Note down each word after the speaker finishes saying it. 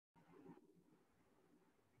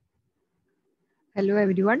Hello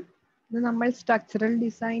every one. ഇത് നമ്മൾ structural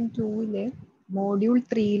design 2-ലെ module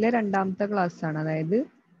 3-ലെ രണ്ടാമത്തെ ക്ലാസ് ആണ്. അതായത്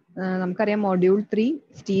നമുക്കറിയാം മോഡ്യൂൾ 3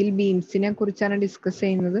 സ്റ്റീൽ ബീംസിനെ കുറിച്ചാണ് ഡിസ്കസ്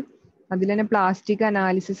ചെയ്യുന്നത്. അതിൽ തന്നെ പ്ലാസ്റ്റിക്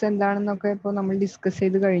അനാലിസിസ് എന്താണെന്നൊക്കെ ഇപ്പോൾ നമ്മൾ ഡിസ്കസ്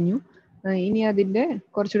ചെയ്ത് കഴിഞ്ഞു. ഇനി അതിൻ്റെ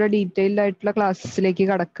കുറച്ചുകൂടെ ഡീറ്റെയിൽഡ് ആയിട്ടുള്ള ക്ലാസ്സസിലേക്ക്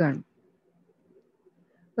കടക്കുകയാണ്.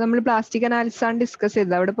 നമ്മൾ പ്ലാസ്റ്റിക് അനാലിസിസ് ആണ് ഡിസ്കസ്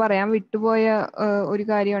ചെയ്തത്. അവിടെ പറയാൻ വിട്ടുപോയ ഒരു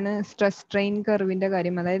കാര്യമാണ് സ്ട്രെസ് സ്ട്രെയിൻ കർവിന്റെ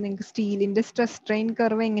കാര്യം. അതായത് നിങ്ങൾക്ക് സ്റ്റീലിന്റെ സ്ട്രെസ് സ്ട്രെയിൻ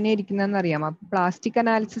കർവ് എങ്ങനെയായിരിക്കുന്നതെന്ന് അറിയാം. അപ്പൊ പ്ലാസ്റ്റിക്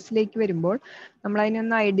അനാലിസിസിലേക്ക് വരുമ്പോൾ നമ്മൾ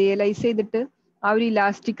അതിനൊന്ന് ഐഡിയലൈസ് ചെയ്തിട്ട് ആ ഒരു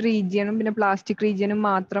ഇലാസ്റ്റിക് റീജിയനും പിന്നെ പ്ലാസ്റ്റിക് റീജിയനും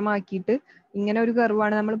മാത്രമാക്കിയിട്ട് ഇങ്ങനെ ഒരു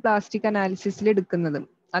കർവാണ് നമ്മൾ പ്ലാസ്റ്റിക് അനാലിസിസിൽ എടുക്കുന്നത്.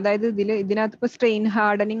 അതായത് ഇതിനകത്ത് ഇപ്പോൾ സ്ട്രെയിൻ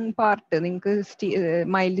ഹാർഡനിങ് പാർട്ട് നിങ്ങൾക്ക്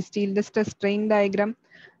മൈൽഡ് സ്റ്റീലിന്റെ സ്ട്രെസ് സ്ട്രെയിൻ ഡയഗ്രാം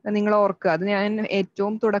നിങ്ങൾ ഓർക്കുക. അത് ഞാൻ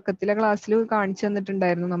ഏറ്റവും തുടക്കത്തിലെ ക്ലാസ്സിൽ കാണിച്ചു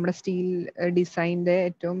തന്നിട്ടുണ്ടായിരുന്നു, നമ്മുടെ സ്റ്റീൽ ഡിസൈനിന്റെ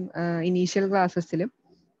ഏറ്റവും ഇനീഷ്യൽ ക്ലാസ്സസിൽ.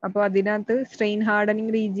 അപ്പോൾ അതിനകത്ത് സ്ട്രെയിൻ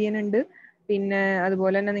ഹാർഡനിങ് റീജിയൻ ഉണ്ട്, പിന്നെ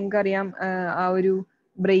അതുപോലെ തന്നെ നിങ്ങൾക്ക് അറിയാം ആ ഒരു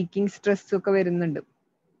ബ്രേക്കിംഗ് സ്ട്രെസ് ഒക്കെ വരുന്നുണ്ട്.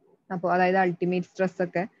 അപ്പോൾ അതായത് അൾട്ടിമേറ്റ് സ്ട്രെസ്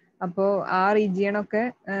ഒക്കെ. അപ്പോൾ ആ റീജിയണൊക്കെ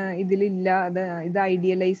ഇതിലില്ല. ഇത്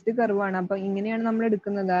ഐഡിയലൈസ്ഡ് കർവാണ്. അപ്പൊ ഇങ്ങനെയാണ് നമ്മൾ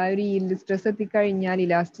എടുക്കുന്നത്. ആ ഒരു ഈൽഡ് സ്ട്രെസ് എത്തിക്കഴിഞ്ഞാൽ,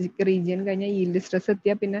 ഇലാസ്റ്റിക് റീജിയൻ കഴിഞ്ഞാൽ ഈൽഡ് സ്ട്രെസ്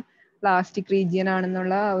എത്തിയാൽ പിന്നെ പ്ലാസ്റ്റിക് റീജിയൻ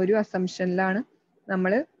ആണെന്നുള്ള ഒരു അസംഷനിലാണ്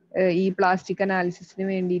നമ്മൾ ഈ പ്ലാസ്റ്റിക് അനാലിസിസിന്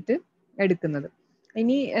വേണ്ടിയിട്ട് എടുക്കുന്നത്.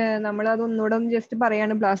 ഇനി നമ്മൾ അതൊന്നുകൂടെ ഒന്ന് ജസ്റ്റ്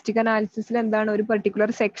പറയാണ്. പ്ലാസ്റ്റിക് അനാലിസിസിൽ എന്താണ്, ഒരു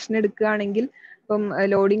പെർട്ടിക്കുലർ സെക്ഷൻ എടുക്കുകയാണെങ്കിൽ ഇപ്പം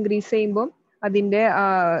ലോഡ് ഇൻക്രീസ് ചെയ്യുമ്പോൾ അതിന്റെ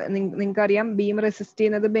നിങ്ങൾക്കറിയാം ബീം റെസിസ്റ്റ്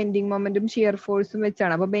ചെയ്യുന്നത് ബെൻഡിങ് മൊമെന്റും ഷിയർ ഫോഴ്സും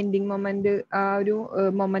വെച്ചാണ്. അപ്പൊ ബെൻഡിങ് മൊമെന്റ് ആ ഒരു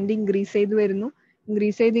മൊമെന്റ് ഇൻക്രീസ് ചെയ്ത് വരുന്നു.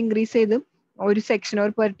 ഇൻക്രീസ് ചെയ്ത് ഒരു സെക്ഷൻ,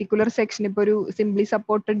 ഒരു പെർട്ടിക്കുലർ സെക്ഷൻ, ഇപ്പൊ ഒരു simply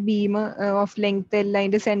supported beam of length എല്ലാം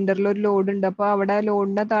അതിന്റെ സെന്ററിൽ ഒരു ലോഡ് ഉണ്ട്. അപ്പൊ അവിടെ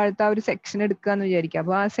ലോഡിന്റെ താഴത്തെ ആ ഒരു സെക്ഷൻ എടുക്കാന്ന് വിചാരിക്കുക.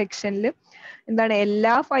 അപ്പൊ ആ സെക്ഷനിൽ എന്താണ്,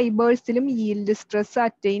 എല്ലാ ഫൈബേഴ്സിലും ഈൽഡ് സ്ട്രെസ്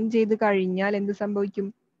അറ്റൈൻ ചെയ്ത് കഴിഞ്ഞാൽ എന്ത് സംഭവിക്കും?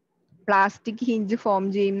 പ്ലാസ്റ്റിക് ഹിഞ്ച് ഫോം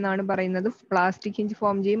ചെയ്യും എന്നാണ് പറയുന്നത്. പ്ലാസ്റ്റിക് ഹിഞ്ച്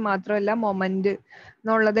ഫോം ചെയ്യും മാത്രമല്ല, മൊമെന്റ്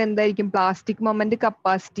എന്നുള്ളത് എന്തായിരിക്കും? Plastic moment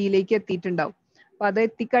കപ്പാസിറ്റിയിലേക്ക് എത്തിയിട്ടുണ്ടാവും. അപ്പൊ അത്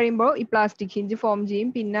എത്തിക്കഴിയുമ്പോൾ ഈ പ്ലാസ്റ്റിക് ഹിഞ്ച് ഫോം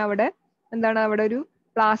ചെയ്യും. പിന്നെ അവിടെ എന്താണ്, അവിടെ ഒരു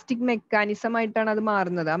പ്ലാസ്റ്റിക് മെക്കാനിസം ആയിട്ടാണ് അത്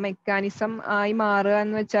മാറുന്നത്. ആ മെക്കാനിസം ആയി മാറുക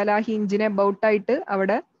എന്ന് വെച്ചാൽ ആ ഹിഞ്ചിനെ അബൌട്ട് ആയിട്ട്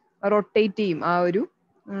അവിടെ റൊട്ടേറ്റ് ചെയ്യും. ആ ഒരു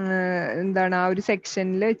എന്താണ്, ആ ഒരു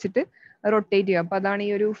സെക്ഷനിൽ വെച്ചിട്ട് റൊട്ടേറ്റ് ചെയ്യും. അപ്പൊ അതാണ് ഈ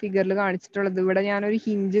ഒരു ഫിഗറിൽ കാണിച്ചിട്ടുള്ളത്. ഇവിടെ ഞാനൊരു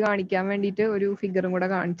ഹിഞ്ച് കാണിക്കാൻ വേണ്ടിയിട്ട് ഒരു ഫിഗറും കൂടെ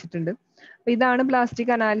കാണിച്ചിട്ടുണ്ട്. അപ്പൊ ഇതാണ്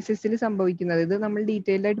പ്ലാസ്റ്റിക് അനാലിസിസിൽ സംഭവിക്കുന്നത്. ഇത് നമ്മൾ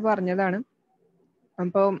ഡീറ്റെയിൽഡ് ആയിട്ട് പറഞ്ഞതാണ്.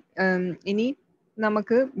 അപ്പോൾ ഇനി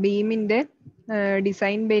നമുക്ക് ബീമിന്റെ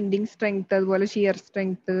ഡിസൈൻ ബെൻഡിങ് സ്ട്രെങ്ത്, അതുപോലെ ഷിയർ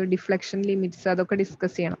സ്ട്രെങ്ത്, ഡിഫ്ലക്ഷൻ ലിമിറ്റ്സ് അതൊക്കെ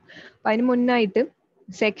ഡിസ്കസ് ചെയ്യണം. അപ്പൊ അതിന് മുന്നായിട്ട്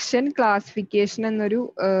സെക്ഷൻ ക്ലാസിഫിക്കേഷൻ എന്നൊരു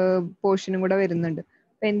പോർഷനും കൂടെ വരുന്നുണ്ട്.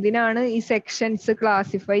 അപ്പൊ എന്തിനാണ് ഈ സെക്ഷൻസ്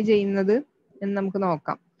ക്ലാസിഫൈ ചെയ്യുന്നത് എന്ന് നമുക്ക്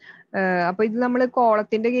നോക്കാം. അപ്പൊ ഇത് നമ്മൾ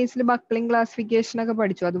കോളത്തിന്റെ കേസിൽ ബക്ലിംഗ് ക്ലാസിഫിക്കേഷൻ ഒക്കെ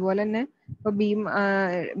പഠിച്ചു. അതുപോലെ തന്നെ ഇപ്പൊ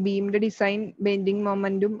ബീമിന്റെ ഡിസൈൻ ബെൻഡിങ്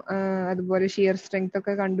മൊമെന്റും അതുപോലെ ഷിയർ സ്ട്രെങ്ത്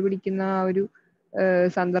ഒക്കെ കണ്ടുപിടിക്കുന്ന ആ ഒരു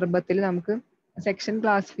സന്ദർഭത്തിൽ നമുക്ക് സെക്ഷൻ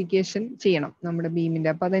ക്ലാസിഫിക്കേഷൻ ചെയ്യണം നമ്മുടെ ബീമിന്റെ.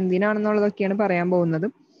 അപ്പൊ അത് എന്തിനാണെന്നുള്ളതൊക്കെയാണ് പറയാൻ പോകുന്നത്.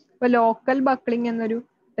 ഇപ്പൊ ലോക്കൽ ബക്ലിംഗ് എന്നൊരു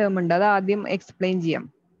ടേം ഉണ്ട്, അത് ആദ്യം എക്സ്പ്ലെയിൻ ചെയ്യാം.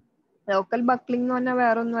 ലോക്കൽ ബക്ലിംഗ് എന്ന് പറഞ്ഞാൽ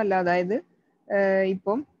വേറെ ഒന്നുമല്ല, അതായത്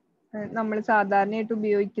ഇപ്പം നമ്മൾ സാധാരണയായിട്ട്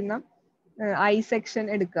ഉപയോഗിക്കുന്ന ഐ സെക്ഷൻ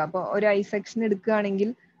എടുക്കുക. അപ്പൊ ഒരു ഐ സെക്ഷൻ എടുക്കുകയാണെങ്കിൽ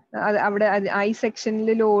അവിടെ ഐ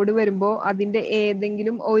സെക്ഷനിൽ ലോഡ് വരുമ്പോൾ അതിന്റെ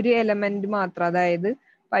ഏതെങ്കിലും ഒരു എലമെന്റ് മാത്രം, അതായത്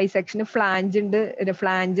ഐ സെക്ഷന് ഫ്ലാഞ്ച് ഉണ്ട്,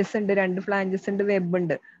 ഫ്ലാഞ്ചസ് ഉണ്ട്, 2 ഫ്ലാഞ്ചസ് ഉണ്ട്, വെബ്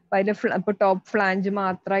ഉണ്ട്. അപ്പൊ അതിൽ ഇപ്പൊ ടോപ്പ് ഫ്ലാഞ്ച്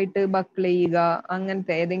മാത്രമായിട്ട് ബക്കിൾ ചെയ്യുക,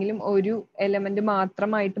 അങ്ങനത്തെ ഏതെങ്കിലും ഒരു എലമെന്റ്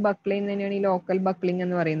മാത്രമായിട്ട് ബക്കിൾ ചെയ്യുന്നതിനാണ് ഈ ലോക്കൽ ബക്ലിംഗ്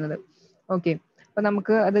എന്ന് പറയുന്നത്. ഓക്കെ, അപ്പൊ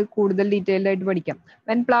നമുക്ക് അത് കൂടുതൽ ഡീറ്റെയിൽഡ് ആയിട്ട് പഠിക്കാം.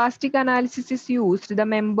 When plastic analysis is used, the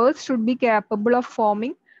members should be capable of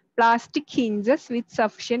forming plastic hinges with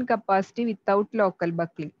sufficient capacity without local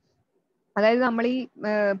buckling. അതായത് നമ്മൾ ഈ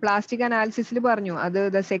പ്ലാസ്റ്റിക് അനാലിസിസിൽ പറഞ്ഞു, അത്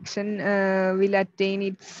the section will attain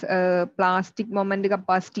it's plastic moment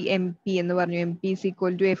capacity MP എന്ന് പറഞ്ഞു. MP is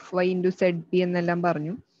equal to FY into ZP എന്നെല്ലാം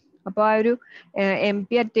പറഞ്ഞു. അപ്പോൾ ആ ഒരു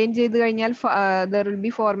MP അറ്റൈൻ ചെയ്ത് കഴിഞ്ഞാൽ there will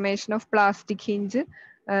be formation of plastic hinge.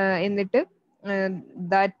 എന്നിട്ട്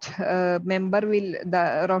that member will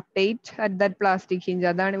rotate at that plastic hinge.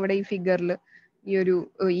 അതാണ് ഇവിടെ ഈ ഫിഗറിൽ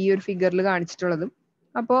ഈ ഒരു ഫിഗറിൽ കാണിച്ചിട്ടുള്ളത്.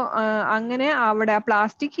 അപ്പോൾ അങ്ങനെ അവിടെ ആ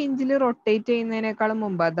പ്ലാസ്റ്റിക് ഹിഞ്ചിൽ റൊട്ടേറ്റ് ചെയ്യുന്നതിനേക്കാളും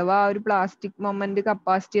മുമ്പ്, അഥവാ ആ ഒരു പ്ലാസ്റ്റിക് മൊമെന്റ്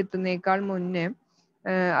കപ്പാസിറ്റി എത്തുന്നതിനേക്കാൾ മുന്നേ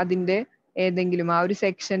അതിന്റെ ഏതെങ്കിലും ആ ഒരു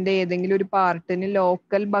സെക്ഷന്റെ ഏതെങ്കിലും ഒരു പാർട്ടിന്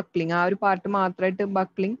ലോക്കൽ ബക്ലിംഗ്, ആ ഒരു പാർട്ട് മാത്രമായിട്ട്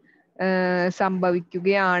ബക്ലിംഗ്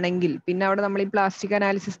സംഭവിക്കുകയാണെങ്കിൽ പിന്നെ അവിടെ നമ്മൾ ഈ പ്ലാസ്റ്റിക്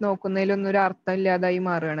അനാലിസിസ് നോക്കുന്നതിലൊന്നും ഒരു അർത്ഥം ഇല്ലാതായി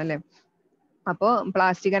മാറുകയാണ് അല്ലെ. അപ്പോൾ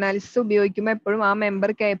പ്ലാസ്റ്റിക് അനാലിസിസ് ഉപയോഗിക്കുമ്പോൾ എപ്പോഴും ആ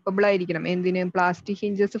മെമ്പർ കേപ്പബിൾ ആയിരിക്കണം. എന്തിന്? പ്ലാസ്റ്റിക്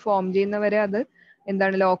ഹിഞ്ചസ് ഫോം ചെയ്യുന്നവരെ അത്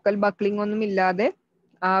എന്താണ്, ലോക്കൽ ബക്ലിംഗ് ഒന്നും ഇല്ലാതെ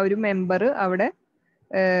ആ ഒരു മെമ്പർ അവിടെ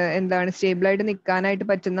എന്താണ് സ്റ്റേബിൾ ആയിട്ട് നിൽക്കാനായിട്ട്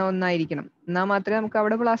പറ്റുന്ന ഒന്നായിരിക്കണം. എന്നാൽ മാത്രമേ നമുക്ക്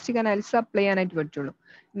അവിടെ പ്ലാസ്റ്റിക് അനാലിസിസ് അപ്ലൈ ചെയ്യാനായിട്ട് പറ്റുള്ളൂ.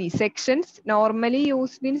 ഇനി sections normally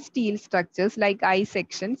used in steel structures like I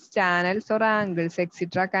sections, channels or angles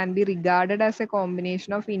etcetera can be regarded as A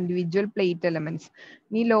combination of individual plate elements.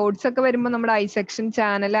 ഈ ലോഡ്സ് ഒക്കെ വരുമ്പോൾ നമ്മുടെ ഐ സെക്ഷൻ,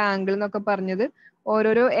 ചാനൽ, ആംഗിൾ എന്നൊക്കെ പറഞ്ഞത്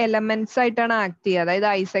ഓരോരോ എലമെന്റ്സ് ആയിട്ടാണ് ആക്ട് ചെയ്യുക. അതായത്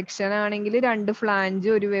ഐ സെക്ഷൻ ആണെങ്കിൽ 2 ഫ്ലാഞ്ച്,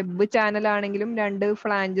 ഒരു വെബ് ചാനൽ ആണെങ്കിലും 2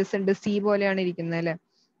 ഫ്ലാഞ്ചസ് ഉണ്ട്, സി പോലെയാണ് ഇരിക്കുന്നത് അല്ലെ.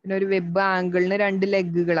 പിന്നെ ഒരു വെബ് ആംഗിളിന് 2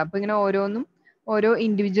 ലെഗുകൾ. അപ്പൊ ഇങ്ങനെ ഓരോന്നും ഓരോ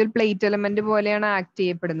ഇൻഡിവിജ്വൽ പ്ലേറ്റ് എലമെന്റ് പോലെയാണ് ആക്ട്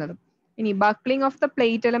ചെയ്യപ്പെടുന്നത്. ഇനി buckling of the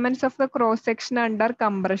plate elements of the cross section under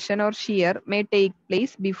compression or shear may take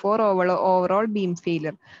place before overall beam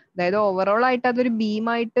failure. അതായത് ഓവറോൾ ആയിട്ട് അതൊരു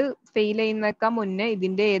ബീമായിട്ട് ഫെയിൽ ചെയ്യുന്നേക്കാൾ മുന്നേ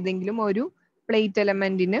ഇതിന്റെ ഏതെങ്കിലും ഒരു പ്ലേറ്റ്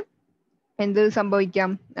എലമെന്റിന് എന്ത്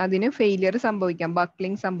സംഭവിക്കാം, അതിന് ഫെയിലിയർ സംഭവിക്കാം.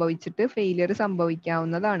 Buckling സംഭവിച്ചിട്ട് failure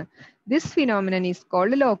സംഭവിക്കാവുന്നതാണ്. This phenomenon is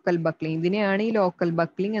called local buckling. ഇതിനെയാണ് ഈ ലോക്കൽ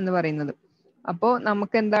ബക്ലിംഗ് എന്ന് പറയുന്നത്. അപ്പോ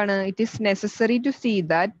നമുക്ക് എന്താണ്, it is necessary to see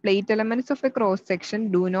that plate elements of A cross section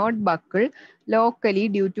do not buckle locally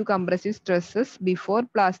due to compressive stresses before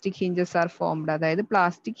plastic hinges are formed. അതായത്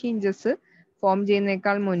plastic hinges form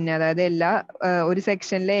ചെയ്യുന്നേക്കാൾ മുന്നേ, അതായത് ഒരു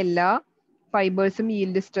സെക്ഷനിലെ എല്ലാ ഫൈബേഴ്സും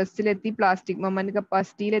yield സ്ട്രെസ്സിലെത്തി plastic moment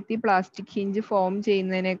കപ്പാസിറ്റിയിലെത്തി plastic hinge form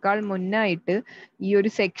ചെയ്യുന്നതിനേക്കാൾ മുന്നായിട്ട് ഈ ഒരു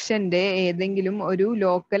സെക്ഷന്റെ ഏതെങ്കിലും ഒരു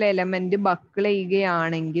ലോക്കൽ എലമെന്റ് ബക്കിൾ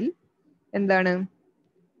ചെയ്യുകയാണെങ്കിൽ എന്താണ്,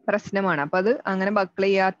 പ്രശ്നമാണ്. അപ്പൊ അത് അങ്ങനെ ബക്കിൾ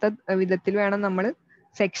ചെയ്യാത്ത വിധത്തിൽ വേണം നമ്മൾ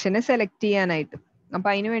സെക്ഷനെ സെലക്ട് ചെയ്യാനായിട്ട്. അപ്പൊ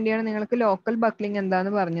അതിനു വേണ്ടിയാണ് നിങ്ങൾക്ക് ലോക്കൽ ബക്ലിംഗ്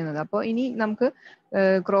എന്താന്ന് പറഞ്ഞു തന്നത്. അപ്പൊ ഇനി നമുക്ക്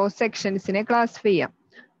ക്രോസ് സെക്ഷൻസിനെ ക്ലാസിഫൈ ചെയ്യാം.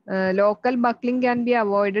 Local buckling can be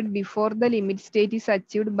avoided before the limit state is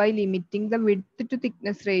achieved by limiting the width to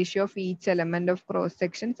thickness ratio of each element of cross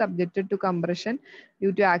section subjected to compression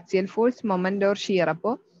due to axial force, moment or shear.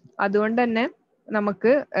 അപ്പോൾ അതുകൊണ്ട് തന്നെ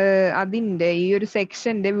നമുക്ക് അതിന്റെ ഈ ഒരു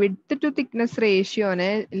സെക്ഷന്റെ width to thickness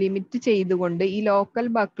റേഷ്യോനെ limit ചെയ്തുകൊണ്ട് ഈ ലോക്കൽ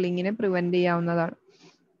ബക്ലിങ്ങിനെ പ്രിവെന്റ് ചെയ്യാവുന്നതാണ്.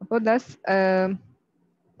 അപ്പോൾ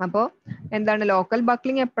അപ്പോൾ എന്താണ് ലോക്കൽ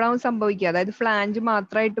ബക്ലിംഗ് എപ്പോഴാണ് സംഭവിക്കുക, അതായത് ഫ്ലാഞ്ച്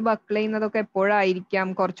മാത്രമായിട്ട് ബക്കിൾ ചെയ്യുന്നതൊക്കെ എപ്പോഴായിരിക്കാം,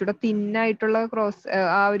 കുറച്ചുകൂടെ തിന്നായിട്ടുള്ള ക്രോസ്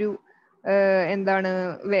ആ ഒരു എന്താണ്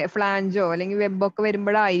ഫ്ലാഞ്ചോ അല്ലെങ്കിൽ വെബൊക്കെ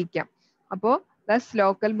വരുമ്പോഴായിരിക്കാം. അപ്പോൾ thus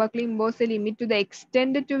local buckling impose A limit to the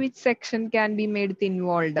extend to which section can be made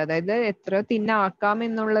തിൻവോൾഡ്. അതായത് എത്ര തിന്നാക്കാം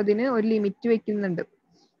എന്നുള്ളതിന് ഒരു ലിമിറ്റ് വെക്കുന്നുണ്ട്.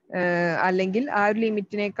 അല്ലെങ്കിൽ ആ ഒരു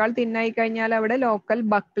ലിമിറ്റിനേക്കാൾ തിന്നായി കഴിഞ്ഞാൽ അവിടെ ലോക്കൽ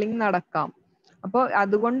ബക്ലിംഗ് നടക്കാം. അപ്പോൾ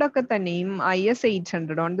അതുകൊണ്ടൊക്കെ തന്നെയും IS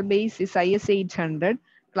 800 on the basis IS 800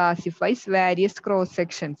 classifies various cross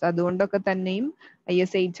sections. അതുകൊണ്ടൊക്കെ തന്നെയും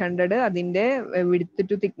IS 800 അതിന്റെ width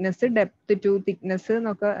to thickness, depth to thickness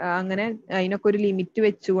എന്നൊക്കെ അങ്ങനെ അതിനൊക്കെ ഒരു ലിമിറ്റ്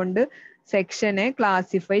വെച്ചുകൊണ്ട് സെക്ഷനെ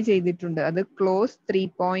ക്ലാസിഫൈ ചെയ്തിട്ടുണ്ട്. അത് ക്ലോസ്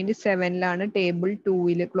 3.7 ടേബിൾ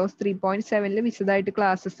 2 ക്ലോസ് 3.7 വിശദമായിട്ട്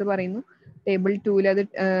ക്ലാസ്സസ് പറയുന്നു. ടേബിൾ 2 അത്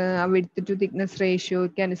വിഡ്ത്ത് ടു തിക്നെസ്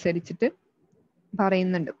റേഷ്യോയ്ക്ക് അനുസരിച്ചിട്ട്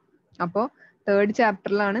പറയുന്നുണ്ട്. അപ്പോൾ 3rd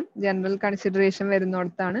ചാപ്റ്ററിലാണ് ജനറൽ കൺസിഡറേഷൻ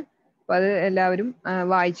വരുന്നിടത്താണ്. അപ്പൊ അത് എല്ലാവരും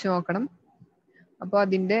വായിച്ചു നോക്കണം. അപ്പോൾ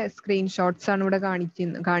അതിന്റെ സ്ക്രീൻഷോട്ട്സ് ആണ് ഇവിടെ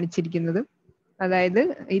കാണിച്ചിരിക്കുന്നത്. അതായത്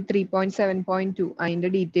ഈ 3.7.2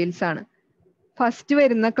 അതിന്റെ ഡീറ്റെയിൽസ് ആണ്. ഫസ്റ്റ്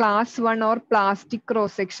വരുന്ന class 1 or plastic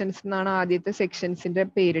cross sections എന്നാണ് ആദ്യത്തെ സെക്ഷൻസിന്റെ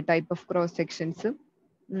പേര്, ടൈപ്പ് ഓഫ് ക്രോസ് സെക്ഷൻസ്.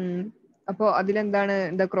 അപ്പോൾ അതിലെന്താണ്,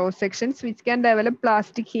 the cross sections which can develop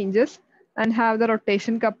plastic hinges and have the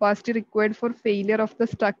rotation capacity required for failure of the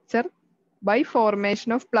structure by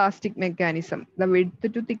formation of plastic mechanism. The width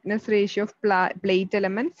to thickness ratio of plate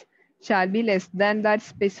elements shall be less than that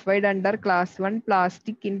specified under class 1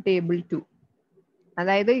 plastic in table 2.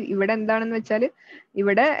 അതായത് ഇവിടെ എന്താണെന്ന് വെച്ചാൽ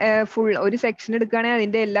ഇവിടെ full ഒരു section എടുക്കുകയാണെങ്കിൽ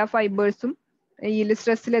അതിന്റെ എല്ലാ ഫൈബേഴ്സും yield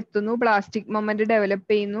സ്ട്രെസ്സിൽ എത്തുന്നു, പ്ലാസ്റ്റിക് മൊമെന്റ് ഡെവലപ്പ്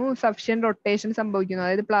ചെയ്യുന്നു, സഫിഷ്യന്റ് റൊട്ടേഷൻ സംഭവിക്കുന്നു,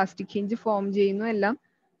 അതായത് പ്ലാസ്റ്റിക് ഹിഞ്ച് ഫോം ചെയ്യുന്നു, എല്ലാം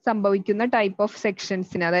സംഭവിക്കുന്ന ടൈപ്പ് ഓഫ്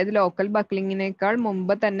സെക്ഷൻസിന്, അതായത് ലോക്കൽ ബക്ലിങ്ങിനേക്കാൾ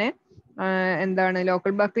മുമ്പ് തന്നെ എന്താണ്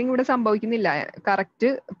ലോക്കൽ ബക്ലിംഗ് ഇവിടെ സംഭവിക്കുന്നില്ല. കറക്റ്റ്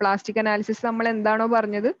പ്ലാസ്റ്റിക് അനാലിസിസ് നമ്മൾ എന്താണോ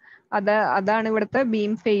പറഞ്ഞത് അതാണ് ഇവിടുത്തെ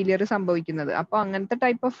ബീം ഫെയിലിയർ സംഭവിക്കുന്നത്. അപ്പൊ അങ്ങനത്തെ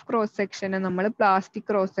ടൈപ്പ് ഓഫ് ക്രോസ് സെക്ഷനെ നമ്മൾ പ്ലാസ്റ്റിക്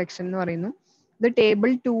ക്രോസ് സെക്ഷൻ എന്ന് പറയുന്നു. ഇത്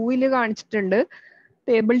ടേബിൾ 2 കാണിച്ചിട്ടുണ്ട്.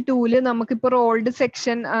 ടേബിൾ 2 നമുക്കിപ്പോ റോൾഡ്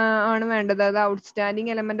സെക്ഷൻ ആണ് വേണ്ടത്. അത്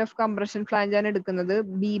outstanding element of compression flange ആണ് എടുക്കുന്നത്.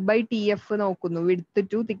 B/TF നോക്കുന്നു, width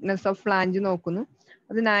to thickness of flange നോക്കുന്നു.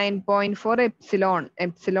 അത് 9.4 എപ്സിലോൺ.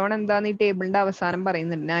 എപ്സിലോൺ എന്താന്ന് ഈ ടേബിളിന്റെ അവസാനം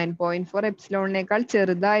പറയുന്നുണ്ട്. 9.4 എപ്സിലോണിനേക്കാൾ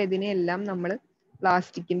ചെറുതായതിനെ എല്ലാം നമ്മൾ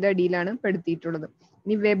പ്ലാസ്റ്റിക്കിന്റെ അടിയിലാണ് പെടുത്തിയിട്ടുള്ളത്.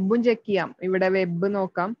 ഇനി വെബും ചെക്ക് ചെയ്യാം. ഇവിടെ വെബ്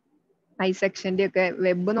നോക്കാം. ഐ സെക്ഷന്റെ ഒക്കെ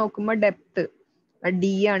വെബ് നോക്കുമ്പോൾ ഡെപ്ത് D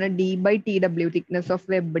ആണ്, D/TW thickness of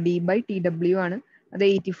web D/TW ആണ്. അത്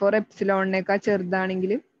 84 എപ്സിലോണിനേക്കാൾ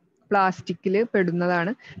ചെറുതാണെങ്കിൽ പ്ലാസ്റ്റിക്കിൽ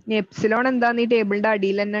പെടുന്നതാണ്. ഇനി എപ്സിലോൺ എന്താന്ന് ഈ ടേബിളിന്റെ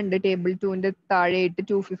അടിയിൽ തന്നെ ഉണ്ട്. ടേബിൾ 2ന്റെ താഴെയായിട്ട്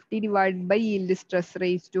 250 divide by yield stress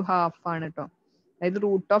raise to half ആണ് കേട്ടോ. അതായത്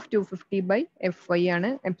 √250/Fy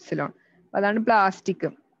ആണ് എപ്സിലോൺ. അതാണ് പ്ലാസ്റ്റിക്.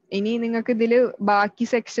 ഇനി നിങ്ങൾക്ക് ഇതിൽ ബാക്കി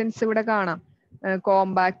സെക്ഷൻസ് ഇവിടെ കാണാം.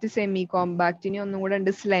 കോമ്പാക്ട്, സെമി കോമ്പാക്ട്, ഇനി ഒന്നും കൂടെ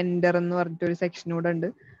ഉണ്ട് സ്ലെൻഡർ എന്ന് പറഞ്ഞിട്ടൊരു സെക്ഷൻ കൂടെ ഉണ്ട്.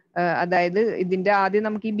 അതായത് ഇതിന്റെ ആദ്യം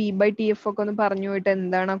നമുക്ക് ഈ B/TF ഒക്കെ ഒന്ന് പറഞ്ഞു പോയിട്ട്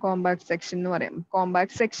എന്താണ് കോമ്പാക്ട് സെക്ഷൻ എന്ന് പറയാം.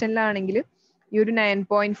 കോമ്പാക്ട് സെക്ഷനിലാണെങ്കിൽ ഈ ഒരു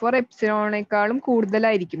 9.4 എപ്സിലോണേക്കാളും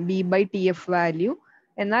കൂടുതലായിരിക്കും B/TF വാല്യൂ,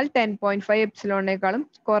 എന്നാൽ 10.5 എപ്സിലോണിനേക്കാളും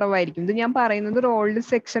കുറവായിരിക്കും. ഇത് ഞാൻ പറയുന്നത് റോൾഡ്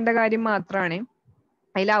സെക്ഷന്റെ കാര്യം മാത്രമാണ്.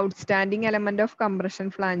 അതിൽ ഔട്ട്സ്റ്റാൻഡിങ് എലമെന്റ് ഓഫ് കംപ്രഷൻ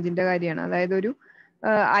ഫ്ലാഞ്ചിന്റെ കാര്യമാണ്. അതായത് ഒരു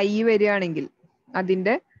ഐ വരികയാണെങ്കിൽ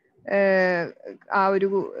അതിന്റെ ആ ഒരു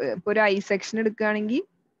ഇപ്പൊ ഒരു ഐ സെക്ഷൻ എടുക്കുകയാണെങ്കിൽ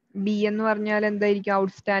ബി എന്ന് പറഞ്ഞാൽ എന്തായിരിക്കും?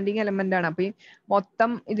 ഔട്ട്സ്റ്റാൻഡിങ് എലമെന്റ് ആണ്. അപ്പൊ ഈ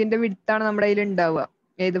മൊത്തം ഇതിന്റെ വിഡ്ത്താണ് നമ്മുടെ കയ്യിൽ ഉണ്ടാവുക,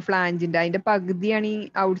 ഏത് ഫ്ലാഞ്ചിന്റെ. അതിന്റെ പകുതിയാണ് ഈ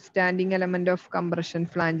outstanding element of compression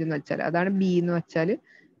flange എന്ന് വെച്ചാൽ. അതാണ് ബി എന്ന് വെച്ചാൽ.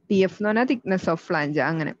 TF എന്ന് പറഞ്ഞാൽ തിക്നെസ് ഓഫ് ഫ്ലാഞ്ച്.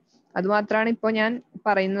 അങ്ങനെ അത് മാത്രമാണ് ഇപ്പൊ ഞാൻ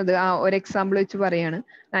പറയുന്നത്. ആ ഒരു എക്സാമ്പിൾ വെച്ച് പറയാണ്.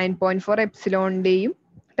 9.4 എപ്സിലോണിന്റെയും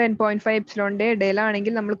 10.5 എപ്സിലോണിന്റെ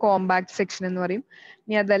ഇടയിലാണെങ്കിൽ നമ്മൾ കോമ്പാക്ട് സെക്ഷൻ എന്ന് പറയും.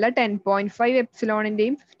 ഇനി അതല്ല 10.5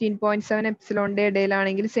 എപ്സിലോണിന്റെയും 15.7 എപ്സിലോണിന്റെ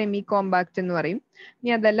ഇടയിലാണെങ്കിൽ സെമി കോമ്പാക്ട് എന്ന് പറയും.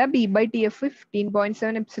 ഇനി അതല്ല B/TF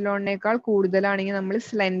 15.7 എപ്സിലോണിനേക്കാൾ കൂടുതലാണെങ്കിൽ നമ്മൾ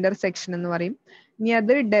സ്ലെൻഡർ സെക്ഷൻ എന്ന് പറയും. ഇനി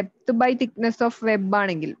അത് depth by thickness of web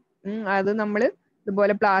ആണെങ്കിൽ അത് നമ്മൾ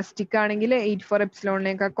ഇതുപോലെ പ്ലാസ്റ്റിക് ആണെങ്കിൽ 84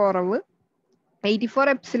 എപ്സിലോണിനേക്കാൾ കുറവ്, 84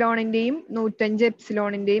 എപ്സിലോണിന്റെയും 105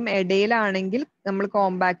 എപ്സിലോണിന്റെയും ഇടയിലാണെങ്കിൽ നമ്മൾ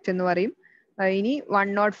കോമ്പാക്ട് എന്ന് പറയും. ഇനി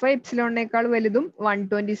 105 എപ്സിലോണിനേക്കാൾ വലുതും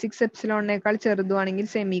 126 എപ്സിലോണിനേക്കാൾ ചെറുതുമാണെങ്കിൽ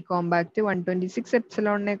സെമി കോമ്പാക്ട്, 126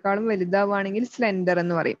 എപ്സിലോണിനേക്കാളും വലുതാവുകയാണെങ്കിൽ സ്ലെൻഡർ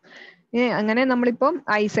എന്ന് പറയും. അങ്ങനെ നമ്മളിപ്പം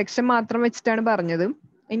ഐ സെക്ഷൻ മാത്രം വെച്ചിട്ടാണ് പറഞ്ഞത്.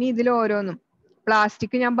 ഇനി ഇതിൽ ഓരോന്നും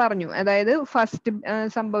പ്ലാസ്റ്റിക് ഞാൻ പറഞ്ഞു. അതായത് ഫസ്റ്റ്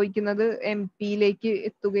സംഭവിക്കുന്നത് MP-യിലേക്ക്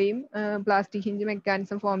എത്തുകയും പ്ലാസ്റ്റിക് ഹിഞ്ച്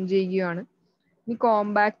മെക്കാനിസം ഫോം ചെയ്യുകയാണ്. ഇനി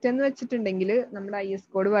കോമ്പാക്ട് എന്ന് വെച്ചിട്ടുണ്ടെങ്കിൽ നമ്മുടെ IS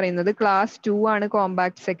കോഡ് പറയുന്നത് ക്ലാസ് 2 ആണ്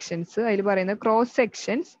കോമ്പാക്ട് സെക്ഷൻസ്. അതിൽ പറയുന്നത് cross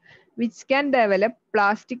sections which can develop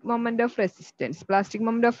plastic moment of resistance. Plastic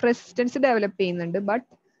moment of resistance develop ചെയ്യുന്നുണ്ട്, but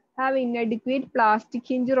have inadequate plastic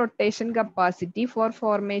hinge rotation capacity four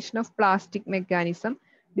formation of plastic mechanism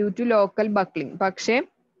due to local buckling. പക്ഷേ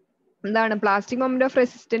എന്താണ്, plastic moment of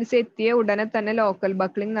resistance എത്തിയ ഉടനെ തന്നെ local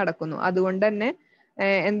buckling നടക്കുന്നു. അതുകൊണ്ട് തന്നെ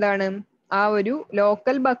എന്താണ്, ആ ഒരു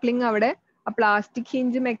ലോക്കൽ ബക്ലിംഗ് അവിടെ ആ പ്ലാസ്റ്റിക്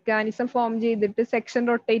ഹിഞ്ച് മെക്കാനിസം ഫോം ചെയ്തിട്ട് സെക്ഷൻ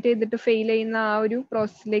റൊട്ടേറ്റ് ചെയ്തിട്ട് ഫെയിൽ ചെയ്യുന്ന ആ ഒരു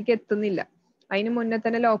പ്രോസസ്സിലേക്ക് എത്തുന്നില്ല. അതിന് മുന്നേ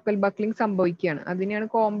തന്നെ ലോക്കൽ ബക്ലിംഗ് സംഭവിക്കുകയാണ്. അതിനെയാണ്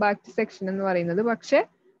കോമ്പാക്ട് സെക്ഷൻ എന്ന് പറയുന്നത്. പക്ഷെ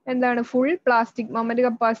എന്താണ്, ഫുൾ പ്ലാസ്റ്റിക് മൊമെന്റ്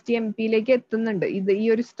കപ്പാസിറ്റി MP-യിലേക്ക് എത്തുന്നുണ്ട്. ഇത് ഈ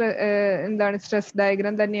ഒരു എന്താണ് സ്ട്രെസ്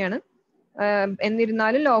ഡയഗ്രാം തന്നെയാണ്.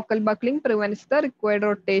 എന്നിരുന്നാലും local buckling prevents the required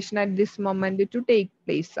rotation at this moment to take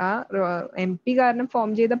place. ആ MP കാരണം ഫോം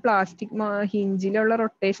ചെയ്ത പ്ലാസ്റ്റിക് ഹിഞ്ചിലുള്ള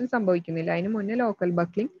റൊട്ടേഷൻ സംഭവിക്കുന്നില്ല. അതിന് മുന്നേ ലോക്കൽ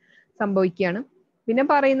ബക്ലിംഗ് സംഭവിക്കുകയാണ്. പിന്നെ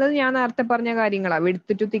പറയുന്നത് ഞാൻ നേരത്തെ പറഞ്ഞ കാര്യങ്ങളാണ്.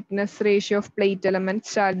 Width to thickness ratio of plate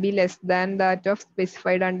elements shall be less than that of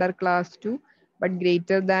specified under class 2 but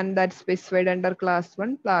greater than that specified under class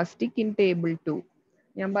 1 plastic in table 2.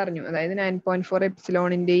 ഞാൻ പറഞ്ഞു, അതായത് 9.4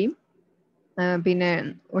 എപ്സിലോണിന്റെയും പിന്നെ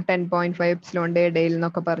 10.5 എപ്സിലോണിന്റെ ഇടയിൽ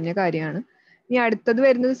എന്നൊക്കെ പറഞ്ഞ കാര്യമാണ്. ഇനി അടുത്തത്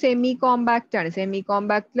വരുന്നത് സെമി കോമ്പാക്ട് ആണ്. സെമി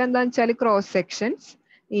കോമ്പാക്റ്റിൽ എന്താണെന്ന് വെച്ചാൽ cross sections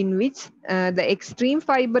in which the extreme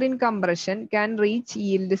fiber in compression can reach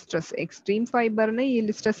yield stress. Extreme fiberന്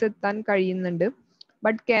yield stress എത്താൻ കഴിയുന്നുണ്ട്,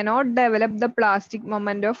 but cannot develop the plastic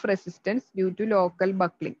moment of resistance due to local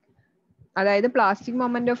buckling. അതായത് plastic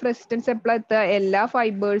moment of resistance എപ്പോഴാണ് എത്തുക? എല്ലാ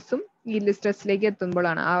ഫൈബേഴ്സും yield സ്ട്രെസ്സിലേക്ക്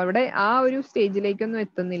എത്തുമ്പോഴാണ്. അവിടെ ആ ഒരു സ്റ്റേജിലേക്കൊന്നും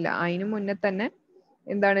എത്തുന്നില്ല. അതിന് മുന്നേ തന്നെ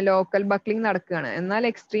എന്താണ്, ലോക്കൽ ബക്ലിംഗ് നടക്കുകയാണ്. എന്നാൽ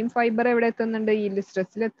എക്സ്ട്രീം ഫൈബർ എവിടെ എത്തുന്നുണ്ട്? yield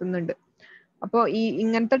സ്ട്രെസ്സിൽ എത്തുന്നുണ്ട്. അപ്പോൾ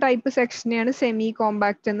ഇങ്ങനത്തെ ടൈപ്പ് സെക്ഷനെയാണ് സെമി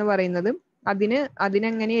കോമ്പാക്ട് എന്ന് പറയുന്നത്.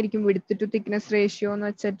 അതിനെങ്ങനെയായിരിക്കും വിഡ്ത്ത് ടു തിക്നെസ് റേഷ്യോ എന്ന്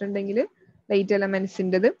വെച്ചിട്ടുണ്ടെങ്കിൽ പ്ലേറ്റ്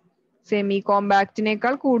എലമെന്റ്സിൻ്റെത് സെമി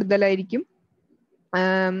കോമ്പാക്റ്റിനേക്കാൾ കൂടുതലായിരിക്കും.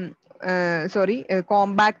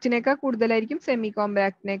 കോമ്പാക്റ്റിനേക്കാൾ കൂടുതലായിരിക്കും, സെമി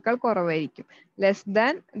കോമ്പാക്റ്റിനേക്കാൾ കുറവായിരിക്കും. Less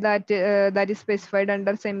than that is specified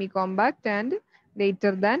under semi compact and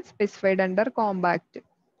greater than specified under compact.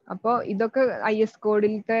 അപ്പോൾ ഇതൊക്കെ IS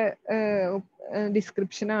കോഡിലത്തെ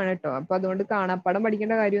ഡിസ്ക്രിപ്ഷൻ ആണ് കേട്ടോ. അപ്പൊ അതുകൊണ്ട് കാണാപ്പാടം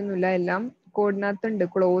പഠിക്കേണ്ട കാര്യമൊന്നുമില്ല. എല്ലാം കോഡിനകത്തുണ്ട്.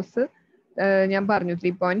 ക്ലോസ് ഞാൻ പറഞ്ഞു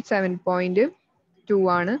 3.7.2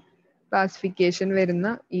 ആണ് ക്ലാസിഫിക്കേഷൻ വരുന്ന.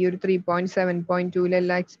 ഈ ഒരു 3.7.2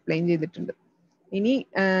 എല്ലാം എക്സ്പ്ലെയിൻ ചെയ്തിട്ടുണ്ട്. ഇനി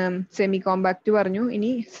സെമി കോമ്പാക്ട് പറഞ്ഞു.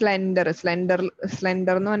 ഇനി സ്ലെൻഡർ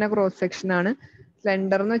എന്ന് പറഞ്ഞ ക്രോസ് സെക്ഷൻ ആണ്.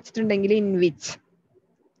 സ്ലെൻഡർ എന്ന് വെച്ചിട്ടുണ്ടെങ്കിൽ in which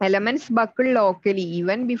elements buckle locally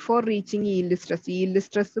even before reaching yield stress. yield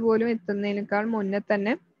stress പോലും എത്തുന്നതിനേക്കാൾ മുന്നേ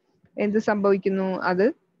തന്നെ എന്ത് സംഭവിക്കുന്നു? അത്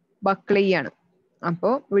ബക്കിൾ ചെയ്യാണ്.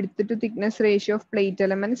 അപ്പോൾ width to thickness ratio of plate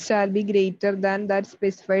elements shall be greater than that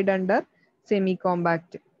specified under semi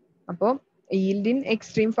compact. അപ്പോൾ ഈൽഡിൻ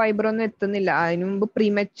എക്സ്ട്രീം ഫൈബർ ഒന്നും എത്തുന്നില്ല. അതിനു മുമ്പ്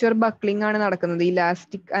പ്രീമച്വർ ബക്ലിംഗ് ആണ് നടക്കുന്നത്.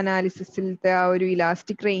 ഇലാസ്റ്റിക് അനാലിസിസിലത്തെ ആ ഒരു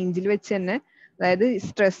ഇലാസ്റ്റിക് റേഞ്ചിൽ വെച്ച് തന്നെ അതായത്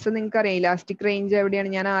സ്ട്രെസ് നിങ്ങൾക്ക് അറിയാം, ഇലാസ്റ്റിക് റേഞ്ച് എവിടെയാണ്,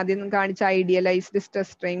 ഞാൻ ആദ്യം കാണിച്ച ഐഡിയലൈസ്ഡ്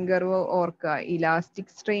സ്ട്രെസ് സ്ട്രെയിൻ കർവ് ഓർക്കുക.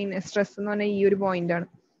 ഇലാസ്റ്റിക് സ്ട്രെസ് എന്ന് പറഞ്ഞാൽ ഈ ഒരു പോയിന്റ് ആണ്.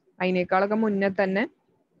 അതിനേക്കാളൊക്കെ മുന്നേ തന്നെ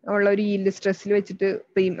ഉള്ള ഒരു ഈൽഡ് സ്ട്രെസ്സിൽ വെച്ചിട്ട്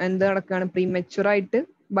എന്ത് നടക്കുകയാണ്, പ്രീമെച്ചുർ ആയിട്ട്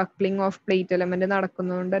ബക്ലിംഗ് ഓഫ് പ്ലേറ്റ് എലമെന്റ്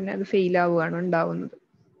നടക്കുന്നതുകൊണ്ട് തന്നെ അത് ഫെയിൽ ആവുകയാണ് ഉണ്ടാവുന്നത്.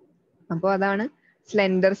 അപ്പോൾ അതാണ്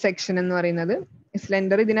സ്ലെൻഡർ സെക്ഷൻ എന്ന് പറയുന്നത്.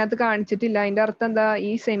 സ്ലെൻഡർ ഇതിനകത്ത് കാണിച്ചിട്ടില്ല. അതിന്റെ അർത്ഥം എന്താ,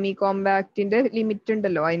 ഈ സെമി കോമ്പാക്റ്റിന്റെ ലിമിറ്റ്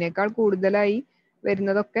ഉണ്ടല്ലോ, അതിനേക്കാൾ കൂടുതലായി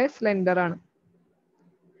വരുന്നതൊക്കെ സ്ലെൻഡർ ആണ്.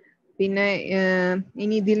 പിന്നെ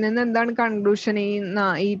ഇനി ഇതിൽ നിന്ന് എന്താണ് കൺക്ലൂഷൻ?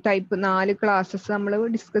 ഈ ടൈപ്പ് 4 ക്ലാസ്സസ് നമ്മൾ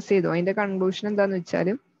ഡിസ്കസ് ചെയ്തു. അതിന്റെ കൺക്ലൂഷൻ എന്താന്ന് വെച്ചാൽ,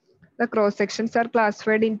 the cross sections R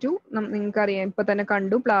classified in to, നിങ്ങൾക്കറിയാം ഇപ്പൊ തന്നെ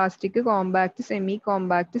കണ്ടു, plastic, compact, semi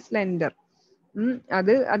compact, slender.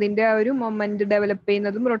 അത് അതിന്റെ ആ ഒരു മൊമെന്റ് ഡെവലപ്പ്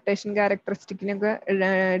ചെയ്യുന്നതും റൊട്ടേഷൻ ക്യാരക്ടറിസ്റ്റിക്കിനൊക്കെ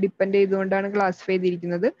ഡിപ്പെൻഡ് ചെയ്തുകൊണ്ടാണ് ക്ലാസിഫൈ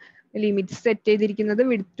ചെയ്തിരിക്കുന്നത്. ലിമിറ്റ്സ് സെറ്റ് ചെയ്തിരിക്കുന്നത്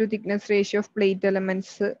width to thickness ratio of plate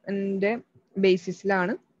എലമെന്റ്സിന്റെ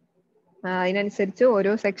ബേസിസിലാണ്. അതിനനുസരിച്ച്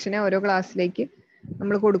ഓരോ സെക്ഷനെ ഓരോ ക്ലാസ്സിലേക്ക്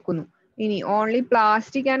നമ്മൾ കൊടുക്കുന്നു. ഇനി only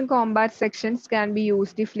plastic and compact sections can be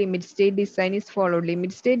used if limit state design is followed.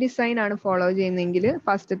 Limit state design ആണ് ഫോളോ ചെയ്യുന്നതെങ്കിൽ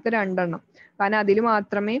ഫസ്റ്റത്തെ 2 എണ്ണം, കാരണം അതിൽ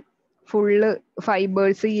മാത്രമേ ഫുള്ള്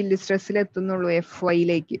ഫൈബേഴ്സ് ഈൽഡ് സ്ട്രെസ്സിൽ എത്തുന്നുള്ളൂ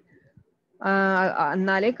FYയിലേക്ക്.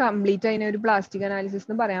 എന്നാലേ കംപ്ലീറ്റ് അതിനെ ഒരു പ്ലാസ്റ്റിക് അനാലിസിസ്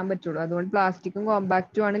എന്ന് പറയാൻ പറ്റുള്ളൂ. അതുകൊണ്ട് പ്ലാസ്റ്റിക്കും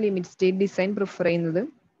കോമ്പാക്റ്റും ആണ് ലിമിറ്റ് സ്റ്റേറ്റ് ഡിസൈൻ പ്രിഫർ ചെയ്യുന്നത്.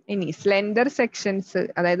 ഇനി സ്ലെൻഡർ സെക്ഷൻസ്,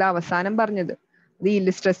 അതായത് അവസാനം പറഞ്ഞത്, അത്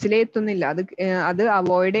ഈൽഡ് സ്ട്രെസ്സിലേ എത്തുന്നില്ല, അത്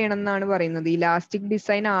അവോയ്ഡ് ചെയ്യണം എന്നാണ് പറയുന്നത്. ഇലാസ്റ്റിക്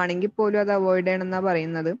ഡിസൈൻ ആണെങ്കിൽ പോലും അത് അവോയ്ഡ് ചെയ്യണം എന്നാണ്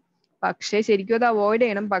പറയുന്നത്. പക്ഷേ ശരിക്കും അത് അവോയ്ഡ്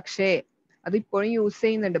ചെയ്യണം, പക്ഷേ അത് ഇപ്പോഴും യൂസ്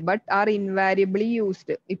ചെയ്യുന്നുണ്ട്. ബട്ട് ആർ ഇൻവാരിയബിളി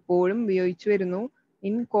യൂസ്ഡ്, ഇപ്പോഴും ഉപയോഗിച്ചു വരുന്നു.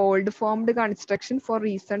 In called formed construction for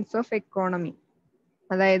reasons of economy,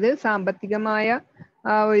 അതായത് സാമ്പത്തികമായ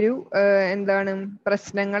ആ ഒരു എന്താണ്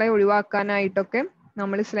പ്രശ്നങ്ങളെ ഒഴിവാക്കാനായിട്ടൊക്കെ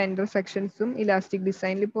നമ്മൾ സ്ലെൻഡർ സെക്ഷൻസും ഇലാസ്റ്റിക്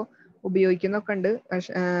ഡിസൈനിൽ ഇപ്പോൾ ഉപയോഗിക്കുന്നൊക്കെ ഉണ്ട്.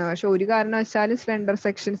 പക്ഷെ ഒരു കാരണവശാലും സ്ലെൻഡർ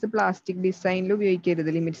സെക്ഷൻസ് പ്ലാസ്റ്റിക് ഡിസൈനിൽ ഉപയോഗിക്കരുത്.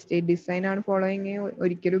 ലിമിറ്റ് സ്റ്റേറ്റ് ഡിസൈൻ ആണ് ഫോളോയിങ്,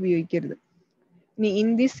 ഒരിക്കലും ഉപയോഗിക്കരുത്. ഇനി in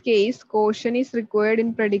this case caution is required in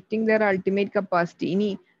predicting there ultimate capacity.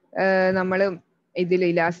 ഇനി നമ്മൾ ഇതിൽ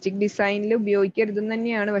ഇലാസ്റ്റിക് ഡിസൈനിൽ ഉപയോഗിക്കരുതെന്ന്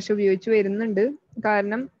തന്നെയാണ്, പക്ഷെ ഉപയോഗിച്ച് വരുന്നുണ്ട്.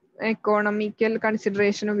 കാരണം എക്കോണമിക്കൽ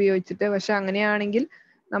കൺസിഡറേഷൻ ഉപയോഗിച്ചിട്ട്. പക്ഷെ അങ്ങനെയാണെങ്കിൽ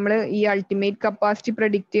നമ്മൾ ഈ അൾട്ടിമേറ്റ് കപ്പാസിറ്റി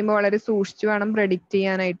പ്രഡിക്റ്റ് ചെയ്യുമ്പോൾ വളരെ സൂക്ഷിച്ചു വേണം പ്രഡിക്റ്റ്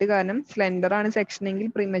ചെയ്യാനായിട്ട്. കാരണം സ്ലെൻഡർ ആണ് സെക്ഷൻ എങ്കിൽ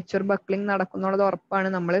പ്രീമെച്ചുർ ബക്ലിംഗ് നടക്കുന്നുള്ളത് ഉറപ്പാണ്.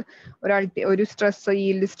 നമ്മൾ ഒരു സ്ട്രെസ്,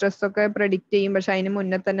 ഈൽഡ് സ്ട്രെസ് ഒക്കെ പ്രഡിക്റ്റ് ചെയ്യും, പക്ഷെ അതിന്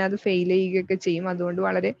മുന്നേ തന്നെ അത് ഫെയിൽ ചെയ്യുകയൊക്കെ ചെയ്യും. അതുകൊണ്ട്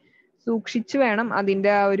വളരെ സൂക്ഷിച്ചു വേണം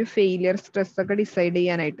അതിന്റെ ആ ഒരു ഫെയിലിയർ സ്ട്രെസ് ഒക്കെ ഡിസൈഡ്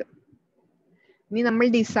ചെയ്യാനായിട്ട്. ഇനി നമ്മൾ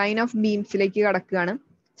ഡിസൈൻ ഓഫ് ബീംസിലേക്ക് കടക്കുകയാണ്.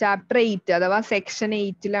 ചാപ്റ്റർ 8 അഥവാ സെക്ഷൻ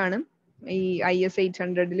 8ലാണ് ഈ IS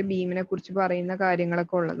 800 ബീമിനെ കുറിച്ച് പറയുന്ന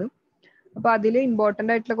കാര്യങ്ങളൊക്കെ ഉള്ളത്. അപ്പൊ അതിൽ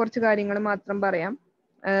ഇമ്പോർട്ടന്റ് ആയിട്ടുള്ള കുറച്ച് കാര്യങ്ങൾ മാത്രം പറയാം.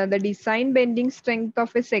 The design bending strength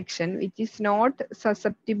of a section which is not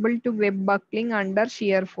susceptible to web buckling under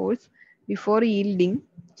shear force before yielding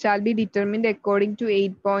shall be determined according to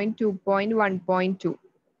 8.2.1.2.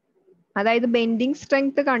 അതായത് ബെൻഡിങ്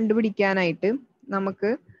സ്ട്രെങ്ത് കണ്ടുപിടിക്കാനായിട്ട് നമുക്ക്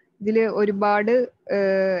ഇതിൽ ഒരുപാട്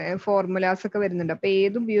ഫോർമുലാസ് ഒക്കെ വരുന്നുണ്ട്. അപ്പൊ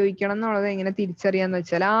ഏത് ഉപയോഗിക്കണം എന്നുള്ളത് എങ്ങനെ തിരിച്ചറിയാന്ന്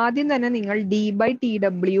വെച്ചാൽ, ആദ്യം തന്നെ നിങ്ങൾ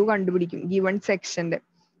D/TW കണ്ടുപിടിക്കും ഗിവൺ സെക്ഷന്റെ.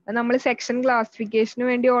 നമ്മൾ സെക്ഷൻ ക്ലാസിഫിക്കേഷന്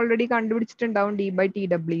വേണ്ടി ഓൾറെഡി കണ്ടുപിടിച്ചിട്ടുണ്ടാവും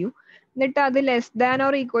D/TW. എന്നിട്ട് അത് less than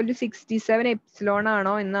or equal to 67 epsilon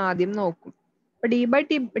ആണോ എന്ന് ആദ്യം നോക്കും. അപ്പൊ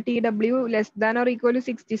D/TW less than or equal to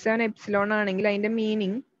 67 epsilon ആണെങ്കിൽ അതിന്റെ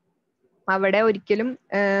മീനിങ് അവിടെ ഒരിക്കലും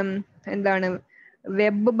എന്താണ്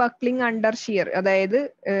വെബ് ബക്ലിംഗ് അണ്ടർ ഷിയർ, അതായത്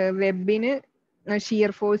വെബിന്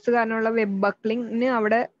ഷിയർ ഫോഴ്സ് കാരണമുള്ള വെബ് ബക്ലിംഗിന്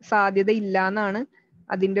അവിടെ സാധ്യത ഇല്ല എന്നാണ്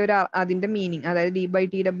അതിന്റെ മീനിങ്. അതായത്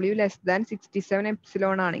D/TW ലെസ് ദാൻ 67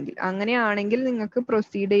 എപ്സിലോൺ ആണെങ്കിൽ. അങ്ങനെയാണെങ്കിൽ നിങ്ങൾക്ക്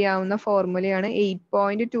പ്രൊസീഡ് ചെയ്യാവുന്ന ഫോർമുലയാണ്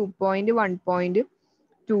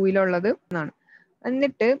 8.2.1.2 എന്നാണ്.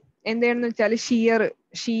 എന്നിട്ട് എന്താണെന്ന് വെച്ചാൽ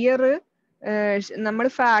ഷിയർ നമ്മൾ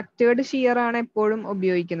ഫാക്ടേർഡ് ഷിയർ ആണ് എപ്പോഴും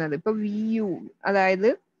ഉപയോഗിക്കുന്നത്. ഇപ്പൊ VU, അതായത്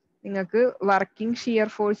നിങ്ങൾക്ക് വർക്കിംഗ് ഷിയർ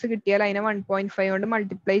ഫോഴ്സ് കിട്ടിയാൽ അതിനെ 1.5 കൊണ്ട്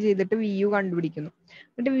മൾട്ടിപ്ലൈ ചെയ്തിട്ട് VU കണ്ടുപിടിക്കുന്നു.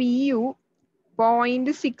 എന്നിട്ട് VU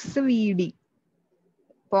 0.6 VD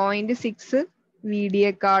 0.6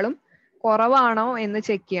 VDയേക്കാളും കുറവാണോ എന്ന്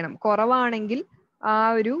ചെക്ക് ചെയ്യണം. കുറവാണെങ്കിൽ ആ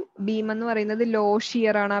ഒരു ബീം എന്ന് പറയുന്നത് ലോ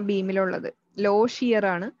ഷിയർ ആണ് ആ ബീമിലുള്ളത്. ലോ ഷിയർ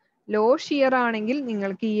ആണ്. ലോ ഷിയർ ആണെങ്കിൽ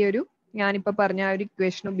നിങ്ങൾക്ക് ഈ ഒരു ഞാനിപ്പോ പറഞ്ഞ ആ ഒരു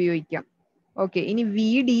ഇക്വേഷൻ ഉപയോഗിക്കാം. ഓക്കെ, ഇനി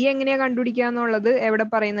VD എങ്ങനെയാ കണ്ടുപിടിക്കുക എന്നുള്ളത് എവിടെ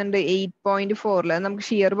പറയുന്നുണ്ട്? 8.4. നമുക്ക്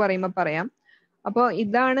ഷിയർ പറയുമ്പോൾ പറയാം. അപ്പോൾ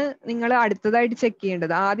ഇതാണ് നിങ്ങൾ അടുത്തതായിട്ട് ചെക്ക്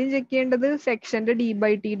ചെയ്യേണ്ടത്. ആദ്യം ചെക്ക് ചെയ്യേണ്ടത് സെക്ഷന്റെ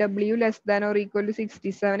D/TW less than or equal to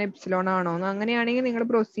 67 epsilon ആണോ എന്ന്. അങ്ങനെയാണെങ്കിൽ നിങ്ങൾ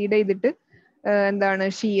പ്രൊസീഡ് ചെയ്തിട്ട് എന്താണ്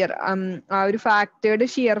ഷിയർ, ആ ഒരു factored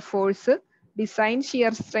shear force design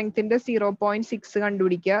shear സ്ട്രെങ്ത്തിന്റെ 0.6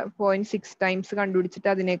 കണ്ടുപിടിക്കുക. 0.6 ടൈംസ് കണ്ടുപിടിച്ചിട്ട്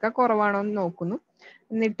അതിനേക്കാൾ കുറവാണോ എന്ന് നോക്കുന്നു.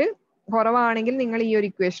 എന്നിട്ട് കുറവാണെങ്കിൽ നിങ്ങൾ ഈ ഒരു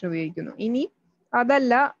ഇക്വേഷൻ ഉപയോഗിക്കുന്നു. ഇനി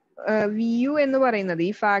അതല്ല VU എന്ന് പറയുന്നത്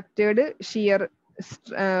ഈ ഫാക്ടേർഡ് ഷിയർ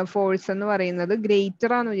ഫോഴ്സ് എന്ന് പറയുന്നത്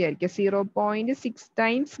ഗ്രേറ്റർ ആണെന്ന് വിചാരിക്കുക 0.6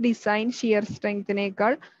 ടൈംസ് ഡിസൈൻ ഷിയർ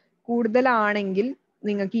സ്ട്രെങ്ത്തിനേക്കാൾ കൂടുതലാണെങ്കിൽ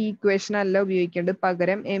നിങ്ങൾക്ക് ഈ ഇക്വേഷൻ അല്ല ഉപയോഗിക്കേണ്ടത്.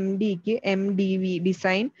 പകരം MDക്ക് MDV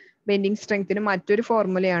ഡിസൈൻ ബെൻഡിങ് സ്ട്രെങ്ത്തിന് മറ്റൊരു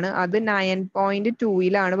ഫോർമുലയാണ്. അത്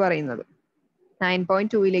 9.2 പറയുന്നത്.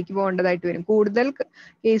 9.2 പോകേണ്ടതായിട്ട് വരും. കൂടുതൽ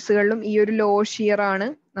കേസുകളിലും ഈ ഒരു ലോ ഷിയർ ആണ്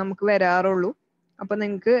നമുക്ക് വരാറുള്ളൂ. അപ്പൊ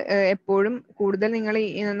നിങ്ങൾക്ക് എപ്പോഴും കൂടുതൽ നിങ്ങൾ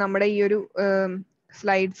നമ്മുടെ ഈ ഒരു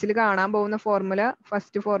സ്ലൈഡ്സിൽ കാണാൻ പോകുന്ന ഫോർമുല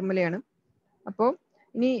ഫസ്റ്റ് ഫോർമുലയാണ്. അപ്പോൾ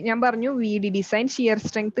ഇനി ഞാൻ പറഞ്ഞു VD ഡിസൈൻ ഷിയർ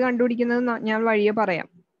സ്ട്രെങ്ത് കണ്ടുപിടിക്കുന്നത് ഞാൻ വഴിയെ പറയാം.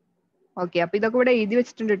 ഓക്കെ, അപ്പൊ ഇതൊക്കെ ഇവിടെ എഴുതി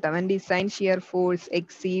വെച്ചിട്ടുണ്ട് കേട്ടോ. when design shear force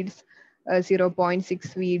exceeds 0.6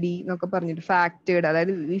 VD എന്നൊക്കെ പറഞ്ഞിട്ട് ഫാക്ടേർഡ്,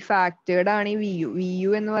 അതായത് ഈ ഫാക്ടേർഡ് ആണ് ഈ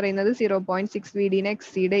VU എന്ന് പറയുന്നത് 0.6 VDനെ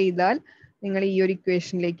എക്സീഡ് ചെയ്താൽ നിങ്ങൾ ഈ ഒരു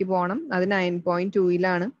ഇക്വേഷനിലേക്ക് പോകണം. അത് 9.2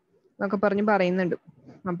 എന്നൊക്കെ പറഞ്ഞ് പറയുന്നുണ്ട്.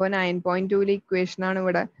 അപ്പോൾ 9.2 ഇക്വേഷൻ ആണ്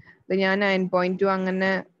ഇവിടെ. ഇത് ഞാൻ 9.2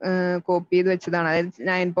 അങ്ങനെ കോപ്പി ചെയ്ത് വെച്ചതാണ്. അതായത്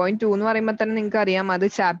 9.2 എന്ന് പറയുമ്പോൾ തന്നെ നിങ്ങൾക്ക് അറിയാം അത്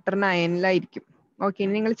ചാപ്റ്റർ 9 ഓക്കെ,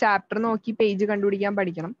 ഇനി നിങ്ങൾ ചാപ്റ്റർ നോക്കി പേജ് കണ്ടുപിടിക്കാൻ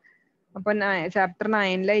പഠിക്കണം. അപ്പൊ ചാപ്റ്റർ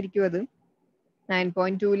 9 അത്.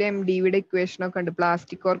 9.2 MDVയുടെ ഇക്വേഷൻ ഒക്കെ ഉണ്ട്.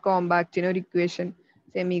 പ്ലാസ്റ്റിക് ഓർ കോമ്പാക്റ്റിന് ഒരു ഇക്വേഷൻ,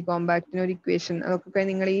 സെമി കോമ്പാക്റ്റിന് ഒരു ഇക്വേഷൻ, അതൊക്കെ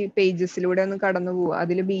നിങ്ങൾ ഈ പേജസിലൂടെ ഒന്ന് കടന്നു പോവുക.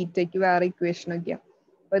 അതിൽ ബീറ്റയ്ക്ക് വേറെ ഇക്വേഷൻ ഒക്കെയാണ്.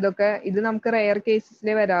 അപ്പൊ ഇത് നമുക്ക് റെയർ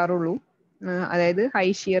കേസസിലേ വരാറുള്ളൂ, അതായത് ഹൈ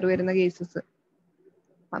ഷിയർ വരുന്ന കേസസ്.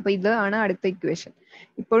 അപ്പൊ ഇതാണ് അടുത്ത ഇക്വേഷൻ.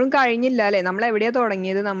 ഇപ്പോഴും കഴിഞ്ഞില്ല അല്ലെ, നമ്മൾ എവിടെയാ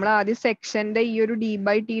തുടങ്ങിയത്? നമ്മൾ ആദ്യം സെക്ഷന്റെ ഈ ഒരു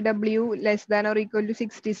D/TW less than or equal to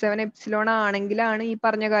 67 epsilon ആണെങ്കിലാണ് ഈ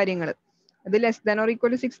പറഞ്ഞ കാര്യങ്ങൾ. അത് less than or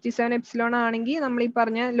equal to 67 epsilon ആണെങ്കിൽ നമ്മൾ ഈ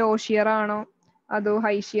പറഞ്ഞ ലോ ഷിയർ ആണോ അതോ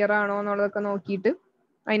ഹൈ ഷിയർ ആണോ എന്നുള്ളതൊക്കെ നോക്കിയിട്ട്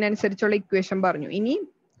അതിനനുസരിച്ചുള്ള ഇക്വേഷൻ പറഞ്ഞു. ഇനി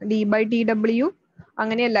D/TW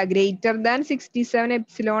അങ്ങനെയല്ല, ഗ്രേറ്റർ ദാൻ 67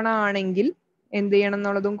 എപ്സിലോൺ ആണെങ്കിൽ എന്ത് ചെയ്യണം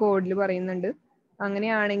എന്നുള്ളതും കോഡിൽ പറയുന്നുണ്ട്.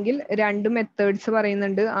 അങ്ങനെയാണെങ്കിൽ 2 മെത്തേഡ്സ്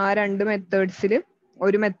പറയുന്നുണ്ട്. ആ 2 മെത്തേഡ്സിൽ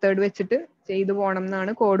ഒരു മെത്തേഡ് വെച്ചിട്ട് ചെയ്തു പോകണം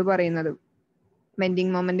എന്നാണ് കോഡ് പറയുന്നത്.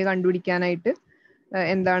 ബെൻഡിങ് മൊമെന്റ് കണ്ടുപിടിക്കാനായിട്ട്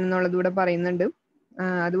എന്താണെന്നുള്ളത് ഇവിടെ പറയുന്നുണ്ട്.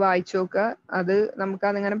 അത് വായിച്ചു നോക്കുക. അത് നമുക്ക്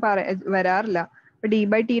അതങ്ങനെ വരാറില്ല.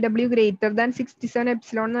 D/TW ഗ്രേറ്റർ ദാൻ 67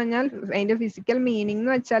 എപ്സിലോൺ എന്ന് പറഞ്ഞാൽ അതിന്റെ ഫിസിക്കൽ മീനിങ്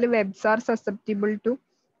എന്ന് വെച്ചാൽ webs R സസെപ്റ്റിബിൾ to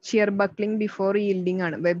shear buckling before yielding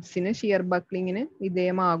ആണ്. വെബ്സിന് ഷിയർ ബക്ലിങ്ങിന്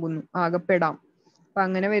ആകപ്പെടാം. അപ്പൊ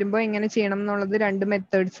അങ്ങനെ വരുമ്പോ എങ്ങനെ ചെയ്യണം എന്നുള്ളത് 2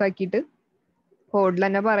 മെത്തേഡ്സ് ആക്കിയിട്ട് കോഡിൽ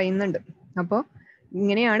തന്നെ പറയുന്നുണ്ട്. അപ്പോൾ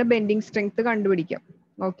ഇങ്ങനെയാണ് ബെൻഡിങ് സ്ട്രെങ്ത് കണ്ടുപിടിക്കാം.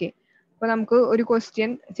 ഓക്കെ, അപ്പൊ നമുക്ക് ഒരു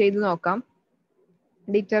ക്വസ്റ്റ്യൻ ചെയ്ത് നോക്കാം.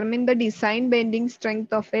 Determine the design bending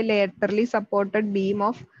strength of A laterally supported beam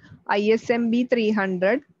of ISMB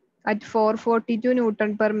 300 at 442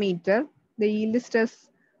 Newton per meter. The yield stress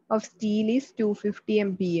of steel is 250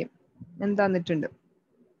 MPa എന്ന് തന്നിട്ടുണ്ട്.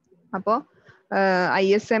 അപ്പോൾ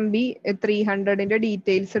ISMB 300ന്റെ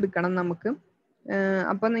ഡീറ്റെയിൽസ് എടുക്കണം നമുക്ക്.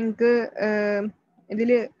 അപ്പൊ നിങ്ങൾക്ക്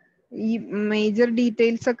ഇതില് ഈ മേജർ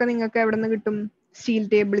ഡീറ്റെയിൽസ് ഒക്കെ നിങ്ങൾക്ക് എവിടെ നിന്ന് കിട്ടും? സ്റ്റീൽ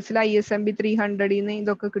ടേബിൾസിൽ ISMB 300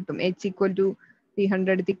 ഇതൊക്കെ കിട്ടും. H equal to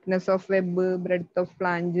 300 thickness of web, breadth of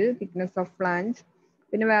flange, thickness of flange.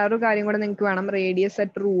 പിന്നെ വേറൊരു കാര്യം കൂടെ നിങ്ങൾക്ക് വേണം, റേഡിയസ്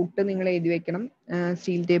അറ്റ് റൂട്ട് നിങ്ങൾ എഴുതി വെക്കണം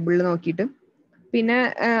സ്റ്റീൽ ടേബിളിൽ നോക്കിയിട്ട്. പിന്നെ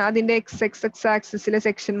അതിന്റെ X ആക്സിസിലെ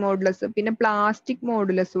സെക്ഷൻ മോഡുലസ്, പിന്നെ പ്ലാസ്റ്റിക്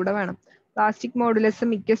മോഡുലസ് കൂടെ വേണം. പ്ലാസ്റ്റിക് മോഡുലസ്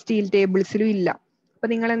മിക്ക സ്റ്റീൽ ടേബിൾസിലും ഇല്ല. അപ്പൊ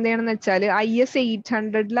നിങ്ങൾ എന്ത് ചെയ്യണമെന്ന് വെച്ചാൽ IS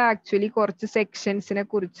 800 ആക്ച്വലി കുറച്ച് സെക്ഷൻസിനെ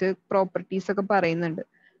കുറിച്ച് പ്രോപ്പർട്ടീസ് ഒക്കെ പറയുന്നുണ്ട്.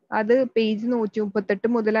 അത് പേജ് 138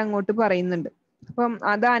 മുതൽ അങ്ങോട്ട് പറയുന്നുണ്ട്. അപ്പം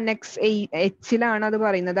അത് അനെക്സ് Hലാണ് അത്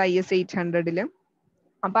പറയുന്നത് IS 800.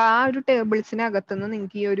 അപ്പൊ ആ ഒരു ടേബിൾസിനകത്തുനിന്ന്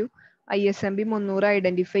നിങ്ങൾക്ക് ഈ ഒരു ISMB 300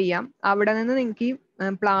 ഐഡന്റിഫൈ ചെയ്യാം. അവിടെ നിന്ന് നിങ്ങൾക്ക് ഈ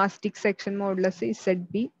പ്ലാസ്റ്റിക് സെക്ഷൻ മോഡുലസ്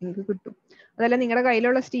ZB നിങ്ങൾക്ക് കിട്ടും. അതല്ല നിങ്ങളുടെ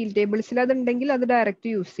കയ്യിലുള്ള സ്റ്റീൽ ടേബിൾസിൽ അതുണ്ടെങ്കിൽ അത് ഡയറക്റ്റ്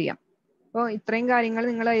യൂസ് ചെയ്യാം. അപ്പോൾ ഇത്രയും കാര്യങ്ങൾ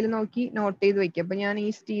നിങ്ങൾ അതിൽ നോക്കി നോട്ട് ചെയ്ത് വെക്കുക. അപ്പൊ ഞാൻ ഈ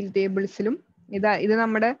സ്റ്റീൽ ടേബിൾസിലും ഇത്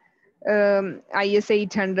നമ്മുടെ IS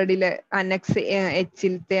 800 അനെക്സ്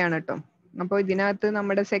Hലത്തെയാണ് കേട്ടോ. അപ്പോൾ ഇതിനകത്ത്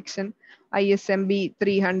നമ്മുടെ സെക്ഷൻ ISMB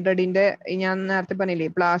 300ന്റെ ഞാൻ നേരത്തെ പറഞ്ഞില്ലേ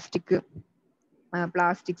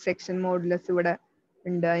പ്ലാസ്റ്റിക് സെക്ഷൻ മോഡുലസ് ഇവിടെ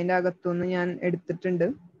ഉണ്ട്. അതിന്റെ അകത്തുനിന്ന് ഞാൻ എടുത്തിട്ടുണ്ട്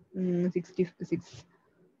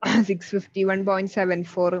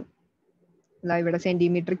 651.74. ഇവിടെ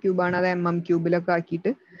സെന്റിമീറ്റർ ക്യൂബാണ്, അത് mm ക്യൂബിലൊക്കെ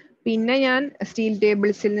ആക്കിയിട്ട്. പിന്നെ ഞാൻ സ്റ്റീൽ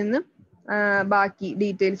ടേബിൾസിൽ നിന്ന് ബാക്കി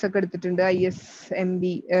ഡീറ്റെയിൽസ് ഒക്കെ എടുത്തിട്ടുണ്ട്. ISMB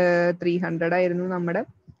 300 ആയിരുന്നു നമ്മുടെ.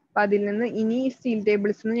 അപ്പൊ അതിൽ നിന്ന് ഇനി സ്റ്റീൽ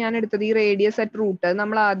ടേബിൾസ് നിന്ന് ഞാൻ എടുത്തത് ഈ റേഡിയസ് അറ്റ് റൂട്ട്. അത്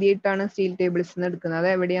നമ്മൾ ആദ്യമായിട്ടാണ് സ്റ്റീൽ ടേബിൾസ് നിന്ന് എടുക്കുന്നത്. അത്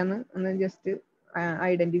എവിടെയാന്ന് ഒന്ന് ജസ്റ്റ്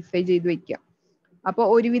ഐഡന്റിഫൈ ചെയ്ത് വെക്കുക. അപ്പൊ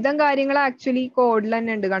ഒരുവിധം കാര്യങ്ങൾ ആക്ച്വലി കോഡിൽ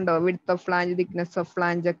തന്നെ ഉണ്ട്, കണ്ടോ? Width of flange, thickness of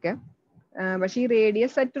flange ഒക്കെ. പക്ഷെ ഈ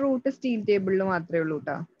റേഡിയസ് അറ്റ് റൂട്ട് സ്റ്റീൽ ടേബിളിൽ മാത്രമേ ഉള്ളൂ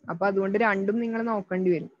കേട്ടോ. അപ്പൊ അതുകൊണ്ട് രണ്ടും നിങ്ങൾ നോക്കേണ്ടി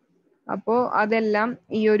വരും. അപ്പോ അതെല്ലാം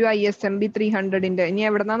ഈ ഒരു ISMB 300ന്റെ ഇനി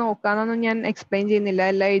എവിടെന്നാ നോക്കാന്നൊന്നും ഞാൻ എക്സ്പ്ലെയിൻ ചെയ്യുന്നില്ല,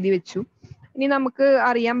 എല്ലാം എഴുതി വെച്ചു. ഇനി നമുക്ക്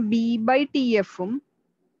അറിയാം B/TF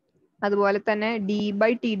അതുപോലെ തന്നെ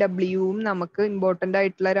D/TWയും നമുക്ക് ഇമ്പോർട്ടൻ്റ്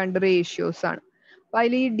ആയിട്ടുള്ള 2 റേഷ്യോസ് ആണ്. അപ്പൊ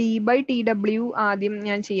അതിൽ ഈ D/TW ആദ്യം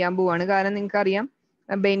ഞാൻ ചെയ്യാൻ പോവാണ്. കാരണം നിങ്ങൾക്കറിയാം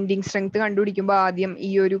ബെൻഡിങ് സ്ട്രെങ്ത് കണ്ടുപിടിക്കുമ്പോൾ ആദ്യം ഈ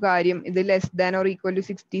ഒരു കാര്യം ഇത് less than or equal to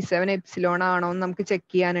 67 epsilon ആണോ എന്ന് നമുക്ക് ചെക്ക്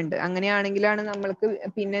ചെയ്യാനുണ്ട്. അങ്ങനെയാണെങ്കിലാണ് നമ്മൾക്ക്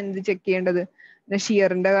പിന്നെ എന്ത് ചെക്ക് ചെയ്യേണ്ടത്,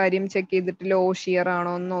 ഷിയറിന്റെ കാര്യം ചെക്ക് ചെയ്തിട്ട് ലോ ഷിയർ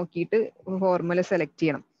ആണോ എന്ന് നോക്കിയിട്ട് ഫോർമുല സെലക്ട്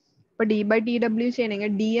ചെയ്യണം. അപ്പൊ D/TW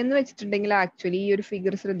ചെയ്യണമെങ്കിൽ ഡി എന്ന് വെച്ചിട്ടുണ്ടെങ്കിൽ ആക്ച്വലി ഈ ഒരു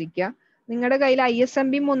ഫിഗർ ശ്രദ്ധിക്കുക, നിങ്ങളുടെ കയ്യിൽ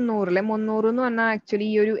ISMB 300 എന്ന് പറഞ്ഞാൽ ആക്ച്വലി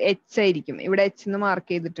ഈ ഒരു H ആയിരിക്കും. ഇവിടെ H എന്ന്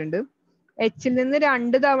മാർക്ക് ചെയ്തിട്ടുണ്ട്. Hൽ നിന്ന്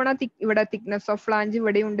 2 തവണ ഇവിടെ തിക്നെസ് ഓഫ് ഫ്ലാഞ്ച്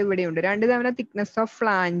ഇവിടെയുണ്ട് 2 തവണ തിക്നെസ് ഓഫ്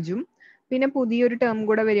ഫ്ലാഞ്ചും പിന്നെ പുതിയൊരു ടേം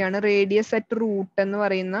കൂടെ വരികയാണ് റേഡിയസ് അറ്റ് റൂട്ട് എന്ന്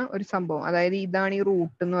പറയുന്ന ഒരു സംഭവം. അതായത് ഇതാണ് ഈ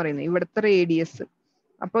റൂട്ട് എന്ന് പറയുന്നത്, ഇവിടുത്തെ റേഡിയസ്.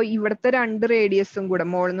 അപ്പൊ ഇവിടുത്തെ 2 റേഡിയസും കൂടെ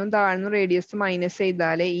മുകളിൽ താഴ്ന്നും റേഡിയസ് മൈനസ്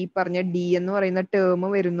ചെയ്താലേ ഈ പറഞ്ഞ ഡി എന്ന് പറയുന്ന ടേം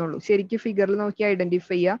വരുന്നുള്ളൂ. ശരിക്കും ഫിഗറിൽ നോക്കി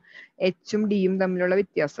ഐഡന്റിഫൈ ചെയ്യുക എച്ചും ഡിയും തമ്മിലുള്ള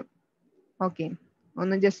വ്യത്യാസം. ഓക്കെ,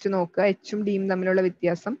 ഒന്ന് ജസ്റ്റ് നോക്കുക, എച്ചും ഡിയും തമ്മിലുള്ള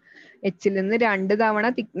വ്യത്യാസം. എച്ചിൽ നിന്ന് 2 തവണ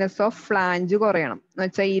തിക്നെസ് ഓഫ് ഫ്ലാഞ്ച് കുറയണം എന്ന്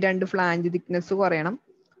വെച്ചാൽ ഈ 2 ഫ്ലാഞ്ച് തിക്നെസ് കുറയണം.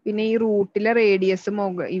 പിന്നെ ഈ റൂട്ടിലെ റേഡിയസ്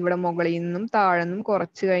ഇവിടെ മുകളിൽ നിന്നും താഴെ നിന്നും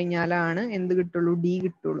കുറച്ച് കഴിഞ്ഞാലാണ് എന്ത് കിട്ടുള്ളൂ, ഡി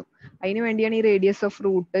കിട്ടുള്ളൂ. അതിന് വേണ്ടിയാണ് ഈ റേഡിയസ് ഓഫ്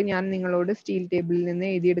റൂട്ട് ഞാൻ നിങ്ങളോട് സ്റ്റീൽ ടേബിളിൽ നിന്ന്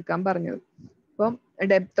എഴുതിയെടുക്കാൻ പറഞ്ഞത്. അപ്പം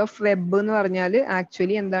ഡെപ്ത് ഓഫ് വെബ് എന്ന് പറഞ്ഞാൽ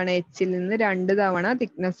ആക്ച്വലി എന്താണ്, എച്ചിൽ നിന്ന് 2 തവണ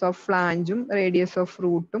തിക്നെസ് ഓഫ് ഫ്ലാഞ്ചും റേഡിയസ് ഓഫ്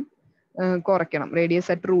റൂട്ടും കുറയ്ക്കണം,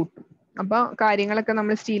 റേഡിയസ് അറ്റ് റൂട്ടും. അപ്പൊ കാര്യങ്ങളൊക്കെ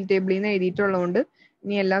നമ്മൾ സ്റ്റീൽ ടേബിളിൽ നിന്ന് എഴുതിയിട്ടുള്ളതുകൊണ്ട്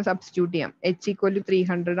ഇനി എല്ലാം സബ്സ്റ്റിറ്റ്യൂട്ട് ചെയ്യാം. H =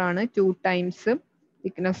 300 ആണ്, 2 times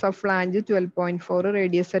thickness of flange 12.4,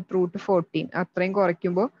 radius at root 14. അത്രയും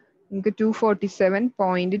കുറയ്ക്കുമ്പോൾ നമുക്ക്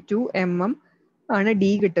 247.2 mm ആണ്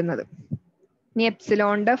ഡി കിട്ടുന്നത്. ഇനി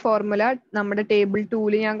എപ്സിലോണിന്റെ ഫോർമുല നമ്മുടെ ടേബിൾ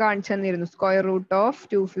 2 ഞാൻ കാണിച്ചു തന്നിരുന്നു.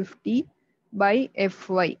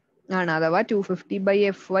 √50/FY ആണ്, അഥവാ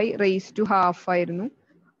 250/FY റേസ് ടു ഹാഫ് ആയിരുന്നു.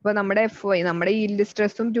 അപ്പൊ നമ്മുടെ FY നമ്മുടെ yield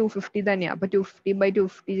സ്ട്രെസ്സും 250 തന്നെയാണ്. അപ്പൊ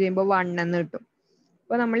 250/250 ചെയ്യുമ്പോൾ 1 എന്ന് കിട്ടും.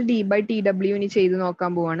 അപ്പൊ നമ്മൾ D/TW ഇനി ചെയ്ത്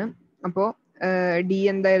നോക്കാൻ പോവാണ്. അപ്പോ ഡി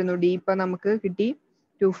എന്തായിരുന്നു, ഡി ഇപ്പൊ നമുക്ക് കിട്ടി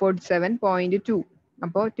 247.2.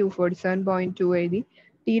 അപ്പോൾ 247.2 എഴുതി.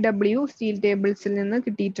 TW സ്റ്റീൽ ടേബിൾസിൽ നിന്ന്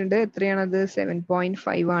കിട്ടിയിട്ടുണ്ട്, എത്രയാണത്,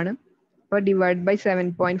 7.5 ആണ്. അപ്പൊ ഡിവൈഡ് ബൈ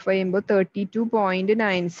 7.5 ചെയ്യുമ്പോൾ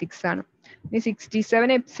 32.96 ആണ്. ഇനി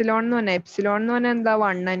 67 എപ്സിലോൺ എന്ന് പറഞ്ഞാൽ എന്താ,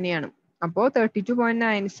 1 തന്നെയാണ്. അപ്പോൾ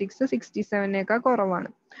 32.96 67നേക്കാൾ കുറവാണ്,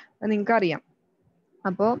 അത് നിങ്ങൾക്ക് അറിയാം.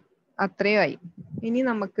 അപ്പോൾ അത്രയായി. ഇനി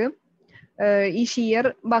നമുക്ക് ഈ ഷിയർ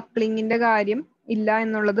ബക്ലിങ്ങിന്റെ കാര്യം ഇല്ല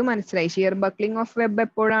എന്നുള്ളത് മനസ്സിലായി. ഷിയർ ബക്ലിംഗ് ഓഫ് വെബ്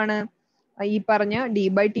എപ്പോഴാണ്, ഈ പറഞ്ഞ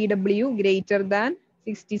D/TW ഗ്രേറ്റർ ദാൻ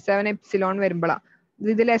 67 എപ്സിലോൺ വരുമ്പോഴാണ്.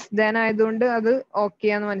 ഇത് ലെസ് ദാൻ ആയതുകൊണ്ട് അത് ഓക്കെ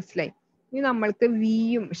ആന്ന് മനസ്സിലായി. ഇനി നമ്മൾക്ക്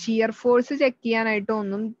വിയും ഷിയർ ഫോഴ്സ് ചെക്ക് ചെയ്യാനായിട്ട്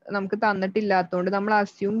ഒന്നും നമുക്ക് തന്നിട്ടില്ലാത്തതുകൊണ്ട് നമ്മൾ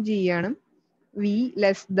അസ്യൂം ചെയ്യാണ് വി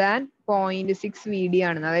ലെസ് ദാൻ 0.6 VD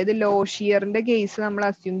ആണെന്ന്. അതായത് ലോ ഷിയറിന്റെ കേസ് നമ്മൾ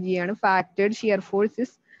അസ്യൂം ചെയ്യാണ് factored shear force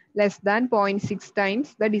is less than 0.6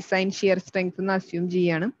 times the design shear strength എന്ന് അസ്യൂം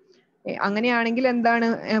ചെയ്യാണ്. അങ്ങനെയാണെങ്കിൽ എന്താണ്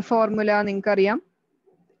ഫോർമുല നിങ്ങൾക്കറിയാം,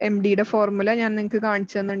 എം ഡിയുടെ ഫോർമുല ഞാൻ നിങ്ങൾക്ക്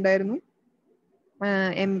കാണിച്ചു തന്നിട്ടുണ്ടായിരുന്നു.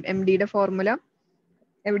 എം ഡിയുടെ ഫോർമുല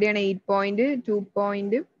എവിടെയാണ്,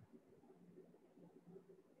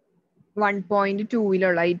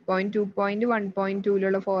 8.2.1.2ലുള്ള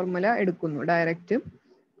 8.2.1.2ലുള്ള ഫോർമുല എടുക്കുന്നു ഡയറക്റ്റ്.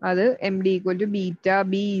 അത് MD =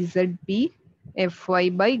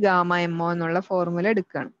 β/BZP/FY/γ/MO എന്നുള്ള ഫോർമുല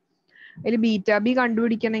എടുക്കുകയാണ്. അതിൽ βB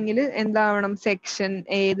കണ്ടുപിടിക്കണമെങ്കിൽ എന്താവണം, സെക്ഷൻ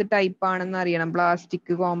ഏത് ടൈപ്പ് ആണെന്ന് അറിയണം.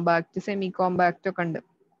 പ്ലാസ്റ്റിക്, കോമ്പാക്ട്, സെമി കോമ്പാക്ട് ഒക്കെ ഉണ്ട്.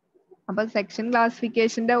 അപ്പൊ സെക്ഷൻ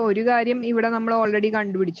ക്ലാസിഫിക്കേഷന്റെ ഒരു കാര്യം ഇവിടെ നമ്മൾ ഓൾറെഡി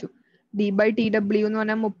കണ്ടുപിടിച്ചു. D/TW എന്ന്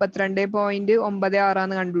പറഞ്ഞാൽ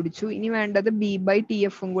 32.96 കണ്ടുപിടിച്ചു. ഇനി വേണ്ടത്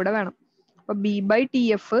B/TF കൂടെ വേണം. അപ്പൊ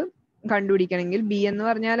B/TF കണ്ടുപിടിക്കണമെങ്കിൽ ബി എന്ന്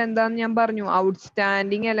പറഞ്ഞാൽ എന്താന്ന് ഞാൻ പറഞ്ഞു,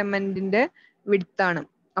 ഔട്ട്സ്റ്റാൻഡിങ് എലമെന്റിന്റെ വിഡ്ത്ത് ആണ്.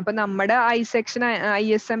 അപ്പൊ നമ്മുടെ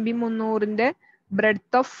ISMB 300ന്റെ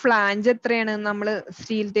ബ്രെഡ്ത്ത് ഓഫ് ഫ്ലാഞ്ച് എത്രയാണ്, നമ്മൾ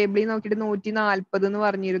സ്റ്റീൽ ടേബിളിൽ നോക്കിയിട്ട് 140 എന്ന്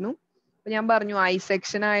പറഞ്ഞിരുന്നു. അപ്പൊ ഞാൻ പറഞ്ഞു ഐ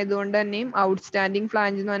സെക്ഷൻ ആയതുകൊണ്ട് തന്നെയും ഔട്ട്സ്റ്റാൻഡിങ്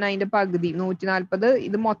ഫ്ലാഞ്ച് എന്ന് പറഞ്ഞാൽ അതിന്റെ പകുതി 140,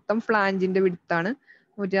 ഇത് മൊത്തം ഫ്ലാഞ്ചിന്റെ വിഡ്ത്താണ്.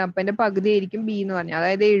 140ന്റെ പകുതി ആയിരിക്കും ബി എന്ന് പറഞ്ഞാൽ,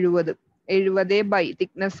 അതായത് 70 ബൈ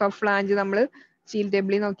തിക്നെസ് ഓഫ് ഫ്ലാഞ്ച് നമ്മൾ സ്റ്റീൽ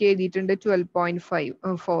ടേബിളിൽ നോക്കി എഴുതിയിട്ടുണ്ട്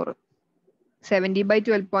 12.4.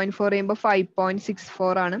 70/12.4 ചെയ്യുമ്പോൾ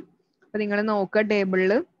 5.64 ആണ്. അപ്പൊ നിങ്ങൾ നോക്കുക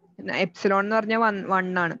ടേബിളിൽ എപ്സിലോൺ എന്ന് പറഞ്ഞാൽ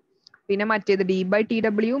 1 ആണ്. പിന്നെ മറ്റേത്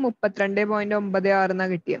D/TW 32.96 എന്നാ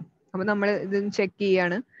കിട്ടിയത്. അപ്പൊ നമ്മൾ ഇത് ചെക്ക്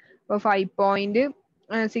ചെയ്യാണ്. അപ്പൊ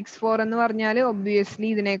 5.64 എന്ന് പറഞ്ഞാൽ ഒബ്വിയസ്ലി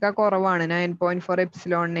ഇതിനേക്കാൾ കുറവാണ്, 9.4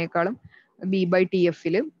 എപ്സിലോണിനേക്കാളും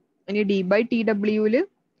B/TF-ല്. ഇനി D/TW-ല്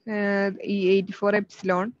ഈ 84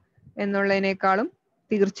 എപ്സിലോൺ എന്നുള്ളതിനേക്കാളും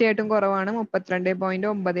തീർച്ചയായിട്ടും കുറവാണ്,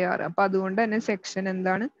 32.96. അപ്പൊ അതുകൊണ്ട് തന്നെ സെക്ഷൻ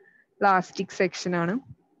എന്താണ്, പ്ലാസ്റ്റിക് സെക്ഷൻ ആണ്.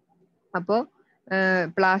 അപ്പോൾ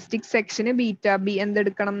പ്ലാസ്റ്റിക് സെക്ഷന് ബീറ്റ ബി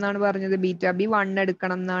എന്തെടുക്കണം എന്നാണ് പറഞ്ഞത്? ബീറ്റ ബി 1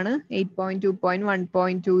 എടുക്കണം എന്നാണ്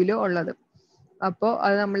 8.2.1.2 ഉള്ളത്. അപ്പോൾ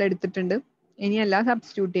അത് നമ്മൾ എടുത്തിട്ടുണ്ട്. ഇനി എല്ലാം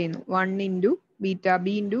സബ്സ്റ്റിറ്റ്യൂട്ട് ചെയ്യുന്നു. 1 into beta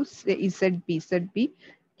B into Z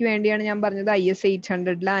പിക്ക് വേണ്ടിയാണ് ഞാൻ പറഞ്ഞത്. IS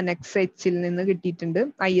 800 അനക്സ് എച്ചിൽ നിന്ന് കിട്ടിയിട്ടുണ്ട്.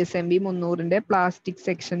 ISMB 300 plastic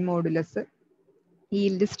section modulus.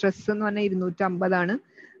 Yield stress എന്ന് പറഞ്ഞാൽ 250 ആണ്.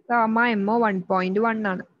 ഗാമ MO 1.1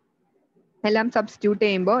 ആണ്. എല്ലാം സബ്സ്റ്റിറ്റ്യൂട്ട്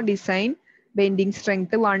ചെയ്യുമ്പോൾ design bending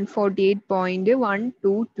strength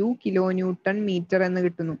 148.122 kilo newton metre എന്ന്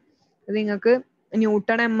കിട്ടുന്നു. അത് നിങ്ങൾക്ക്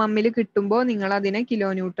ന്യൂട്ടൺ MM കിട്ടുമ്പോൾ നിങ്ങൾ അതിനെ കിലോ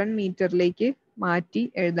ന്യൂട്ടൺ മീറ്ററിലേക്ക് മാറ്റി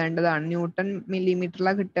എഴുതേണ്ടതാണ്. ന്യൂട്ടൺ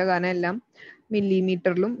മില്ലിമീറ്ററിലാണ് കിട്ടുക, കാരണം എല്ലാം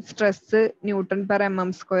മില്ലിമീറ്ററിലും സ്ട്രെസ് ന്യൂട്ടൺ പെർ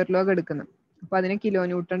MM² എടുക്കുന്നത്. അപ്പൊ അതിനെ കിലോ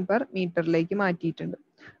ന്യൂട്ടൺ പെർ മീറ്ററിലേക്ക് മാറ്റിയിട്ടുണ്ട്.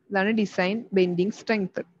 അതാണ് ഡിസൈൻ ബെൻഡിങ്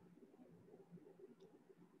സ്ട്രെങ്ത്.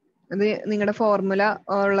 അത് നിങ്ങളുടെ ഫോർമുല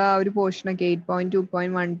ഉള്ള ഒരു പോർഷനൊക്കെ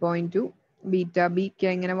 8.2.1.2 ബീറ്റ ബിക്ക്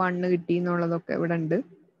എങ്ങനെ 1 കിട്ടി എന്നുള്ളതൊക്കെ ഇവിടെ ഉണ്ട്.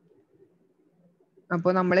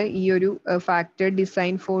 അപ്പോൾ നമ്മൾ ഈ ഒരു factor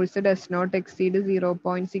design force does not exceed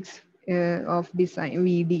 0.6 of design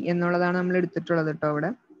VD എന്നുള്ളതാണ് നമ്മൾ എടുത്തിട്ടുള്ളത് കേട്ടോ അവിടെ.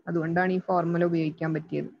 അതുകൊണ്ടാണ് ഈ ഫോർമുല ഉപയോഗിക്കാൻ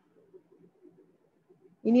പറ്റിയത്.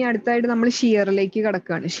 ഇനി അടുത്തായിട്ട് നമ്മൾ ഷിയറിലേക്ക്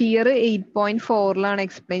കിടക്കുകയാണ്. ഷിയർ 8.4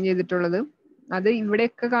 എക്സ്പ്ലെയിൻ ചെയ്തിട്ടുള്ളത്. അത്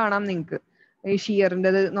ഇവിടെയൊക്കെ കാണാം നിങ്ങൾക്ക്. ഈ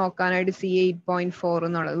ഷിയറിൻ്റെത് നോക്കാനായിട്ട് C 8.4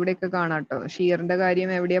 എന്നുള്ളത് ഇവിടെയൊക്കെ കാണാം കേട്ടോ. ഷിയറിന്റെ കാര്യം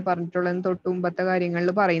എവിടെയാ പറഞ്ഞിട്ടുള്ളതെന്ന് തൊട്ട് മുമ്പത്തെ കാര്യങ്ങളിൽ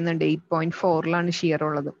പറയുന്നുണ്ട്. 8.4 ഷിയർ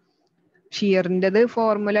ഉള്ളത്. ഷിയറിൻ്റെത്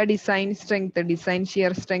ഫോർമുല ഡിസൈൻ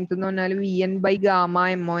ഷിയർ സ്ട്രെങ്ത് എന്ന് പറഞ്ഞാൽ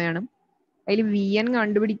VN/γ/MO ആണ്. അതിൽ VN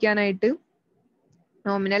കണ്ടുപിടിക്കാനായിട്ട്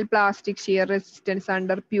nominal plastic shear resistance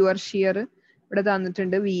under pure shear ഇവിടെ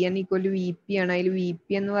തന്നിട്ടുണ്ട്. VN = VP ആണ്. അതിൽ VP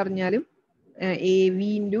എന്ന് പറഞ്ഞാൽ AV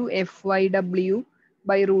 ×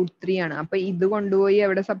 FYW/√3 ആണ്. അപ്പൊ ഇത് കൊണ്ടുപോയി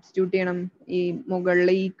എവിടെ സബ്സ്റ്റിറ്റ്യൂട്ട് ചെയ്യണം? ഈ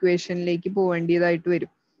മുകളിലെ ഈ ഇക്വേഷനിലേക്ക് പോവേണ്ടതായിട്ട്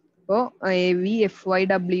വരും. അപ്പോൾ AV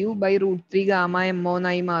FYW/√3 γ/MO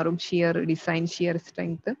എന്നായി മാറും ഡിസൈൻ ഷിയർ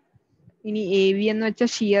സ്ട്രെങ്ത്. ഇനി AV എന്ന് വെച്ചാൽ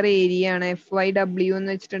ഷിയർ ഏരിയ ആണ്. FYW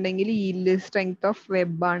എന്ന് വെച്ചിട്ടുണ്ടെങ്കിൽ ഈൽഡ് സ്ട്രെങ്ത് ഓഫ്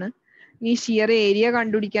വെബ് ആണ്. ഈ ഷിയർ ഏരിയ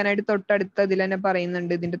കണ്ടുപിടിക്കാനായിട്ട് തൊട്ടടുത്ത ഇതിൽ തന്നെ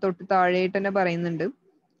പറയുന്നുണ്ട്, ഇതിന്റെ തൊട്ട് താഴെയായിട്ട് തന്നെ പറയുന്നുണ്ട്.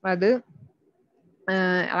 അത്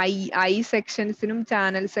I സെക്ഷൻസിനും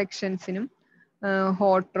channel സെക്ഷൻസിനും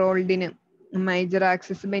hot റോൾഡിന് major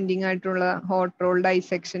axis bending ആയിട്ടുള്ള ഹോട്ട് റോൾഡ് I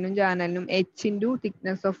സെക്ഷനും ചാനലിനും H ×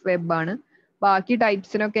 തിക്നെസ് ഓഫ് വെബ് ആണ്. ബാക്കി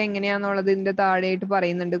ടൈപ്സിനൊക്കെ എങ്ങനെയാന്നുള്ളത് ഇതിന്റെ താഴെയായിട്ട്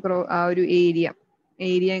പറയുന്നുണ്ട്. ആ ഒരു ഏരിയ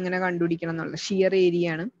എങ്ങനെ കണ്ടുപിടിക്കണം എന്നുള്ളത് ഷിയർ ഏരിയ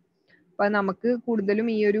ആണ്. അപ്പൊ നമുക്ക് കൂടുതലും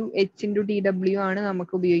ഈ ഒരു H × TW ആണ്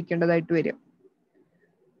നമുക്ക് ഉപയോഗിക്കേണ്ടതായിട്ട് വരും.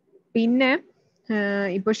 പിന്നെ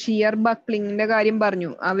ഇപ്പൊ ഷിയർ ബക്ലിങ്ങിന്റെ കാര്യം പറഞ്ഞു.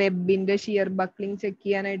 ആ വെബിന്റെ ഷിയർ ബക്ലിംഗ് ചെക്ക്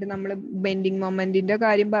ചെയ്യാനായിട്ട് നമ്മൾ ബെൻഡിങ് മൊമെന്റിന്റെ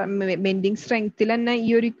കാര്യം ബെൻഡിങ് സ്ട്രെങ്ത്തിൽ തന്നെ ഈ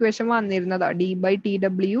ഒരു ഇക്വേഷൻ വന്നിരുന്നതാ.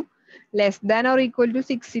 D/TW <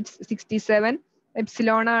 67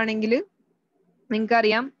 എപ്സിലോൺ ആണെങ്കിൽ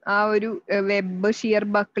നിങ്ങൾക്കറിയാം ആ ഒരു വെബ് ഷിയർ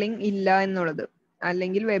ബക്ലിംഗ് ഇല്ല എന്നുള്ളത്.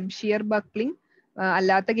 അല്ലെങ്കിൽ വെബ് ഷിയർ ബക്ലിംഗ്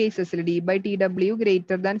അല്ലാത്ത കേസസിൽ D/TW >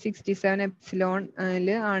 67 എപ്സിലോൺ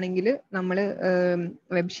ആണെങ്കിൽ നമ്മൾ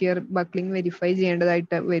വെബ് ഷിയർ ബക്ലിംഗ് വെരിഫൈ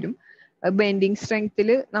ചെയ്യേണ്ടതായിട്ട് വരും. ബെൻഡിങ് സ്ട്രെങ്ത്തിൽ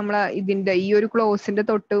നമ്മൾ ഇതിന്റെ ഈ ഒരു ക്ലോസിന്റെ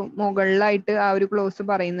തൊട്ട് മുകളിലായിട്ട് ആ ഒരു ക്ലോസ്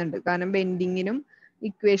പറയുന്നുണ്ട്. കാരണം ബെൻഡിങ്ങിനും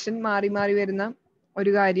ഇക്വേഷൻ മാറി മാറി വരുന്ന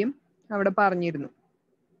ഒരു കാര്യം അവിടെ പറഞ്ഞിരുന്നു.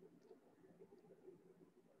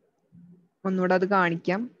 ഒന്നുകൂടെ അത്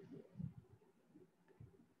കാണിക്കാം.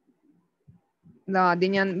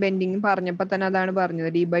 ആദ്യം ഞാൻ ബെൻഡിങ് പറഞ്ഞപ്പോൾ തന്നെ അതാണ് പറഞ്ഞത്.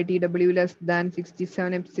 D/TW <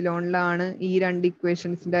 67 എപ്സിലോണിലാണ് ഈ രണ്ട്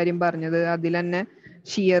ഇക്വേഷൻസിന്റെ കാര്യം പറഞ്ഞത്. അതിൽ തന്നെ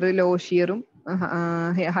ഷിയർ ലോ ഷിയറും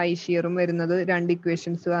ഹൈ ഷിയറും വരുന്നത് രണ്ട്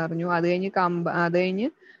ഇക്വേഷൻസ് പറഞ്ഞു. അത് കഴിഞ്ഞ്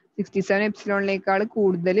 67 എപ്സിലോണിനേക്കാൾ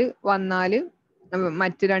കൂടുതൽ വന്നാൽ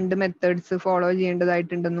മറ്റ് രണ്ട് മെത്തേഡ്സ് ഫോളോ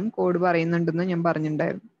ചെയ്യേണ്ടതായിട്ടുണ്ടെന്നും കോഡ് പറയുന്നുണ്ടെന്നും ഞാൻ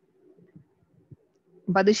പറഞ്ഞിട്ടുണ്ടായിരുന്നു.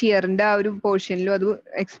 അപ്പൊ അത് ഷിയറിന്റെ ആ ഒരു പോർഷനിലും അത്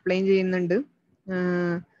എക്സ്പ്ലെയിൻ ചെയ്യുന്നുണ്ട്.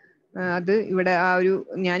 അത് ഇവിടെ ആ ഒരു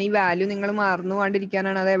ഞാൻ ഈ വാല്യൂ നിങ്ങൾ മറന്നു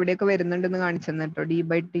പോകാണ്ടിരിക്കാനാണ് അത് എവിടെയൊക്കെ വരുന്നുണ്ടെന്ന് കാണിച്ചത് കേട്ടോ.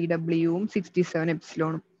 D/TW 67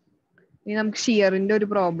 എപ്സിലോണും. ഇനി നമുക്ക് ഷിയറിന്റെ ഒരു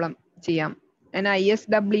പ്രോബ്ലം ചെയ്യാം.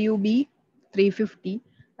 ISWB 350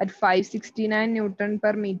 at 569 Newton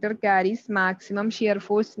per meter carries maximum shear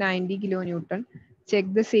force 90 kN. Check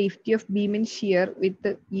the safety of beam in shear with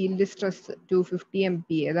yield stress 250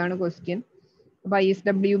 MPa. അതാണ് ക്വസ്റ്റ്യൻ. അപ്പൊ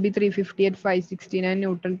ISWB 350 at 569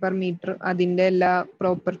 Newton per meter അതിന്റെ എല്ലാ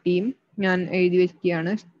പ്രോപ്പർട്ടിയും ഞാൻ എഴുതി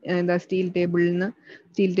വെക്കുകയാണ്. എന്താ സ്റ്റീൽ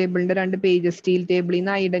ടേബിളിന്റെ 2 പേജസ് സ്റ്റീൽ ടേബിളിൽ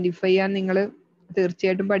നിന്ന് ഐഡന്റിഫൈ ചെയ്യാൻ നിങ്ങൾ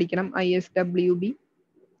തീർച്ചയായിട്ടും പഠിക്കണം. ISWB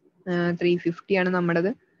 350 ആണ്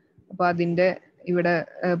നമ്മുടേത്. അപ്പൊ അതിന്റെ ഇവിടെ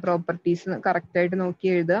പ്രോപ്പർട്ടീസ് കറക്റ്റ് ആയിട്ട് നോക്കി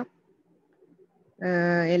എഴുതുക.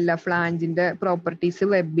 എല്ലാ ഫ്ലാഞ്ചിന്റെ പ്രോപ്പർട്ടീസ്,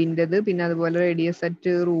 വെബിൻ്റെത്, പിന്നെ അതുപോലെ റേഡിയസ്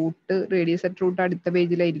അറ്റ് റൂട്ട് അടുത്ത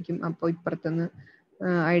പേജിലായിരിക്കും. അപ്പോൾ ഇപ്പുറത്തുനിന്ന്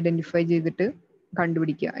ഐഡന്റിഫൈ ചെയ്തിട്ട്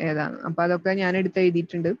കണ്ടുപിടിക്കുക ഏതാണ്. അപ്പൊ അതൊക്കെ ഞാൻ എടുത്ത്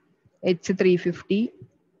എഴുതിയിട്ടുണ്ട്. H350,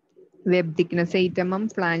 web thickness 8 mm,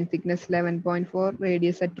 flange thickness 11.4,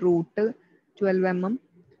 radius at root 12 mm.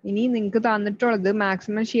 ഇനി നിങ്ങൾക്ക് തന്നിട്ടുള്ളത്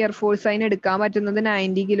മാക്സിമം ഷിയർ ഫോഴ്സ് അതിന് എടുക്കാൻ പറ്റുന്നത്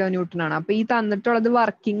 90 kN ആണ്. അപ്പൊ ഈ തന്നിട്ടുള്ളത്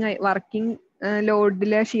വർക്കിംഗ്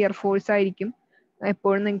ലോഡിലെ ഷിയർ ഫോഴ്സ് ആയിരിക്കും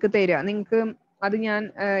എപ്പോഴും നിങ്ങൾക്ക് തരിക. നിങ്ങൾക്ക് അത് ഞാൻ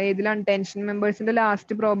ഏതിലാണ് ടെൻഷൻ മെമ്പേഴ്സിന്റെ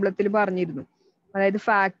ലാസ്റ്റ് പ്രോബ്ലത്തിൽ പറഞ്ഞിരുന്നു. അതായത്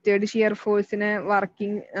ഫാക്ടേർഡ് ഷിയർ ഫോഴ്സിനെ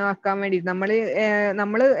വർക്കിംഗ് ആക്കാൻ വേണ്ടിയിട്ട്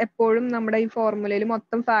നമ്മൾ എപ്പോഴും നമ്മുടെ ഈ ഫോർമുലയിൽ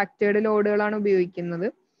മൊത്തം ഫാക്ടേർഡ് ലോഡുകളാണ് ഉപയോഗിക്കുന്നത്.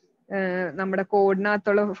 നമ്മുടെ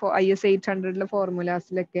കോഡിനകത്തുള്ള IS 800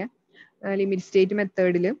 ഫോർമുലാസിലൊക്കെ ലിമിറ്റ് സ്റ്റേറ്റ്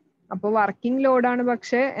മെത്തേഡിൽ. അപ്പോൾ വർക്കിംഗ് ലോഡാണ്,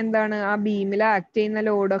 പക്ഷെ എന്താണ് ആ ബീമിൽ ആക്ട് ചെയ്യുന്ന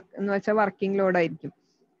ലോഡ് എന്ന് വെച്ചാൽ വർക്കിംഗ് ലോഡ് ആയിരിക്കും.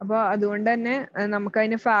 അപ്പോൾ അതുകൊണ്ട് തന്നെ നമുക്ക്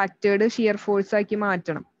അതിനെ ഫാക്ടേർഡ് ഷിയർ ഫോഴ്സ് ആക്കി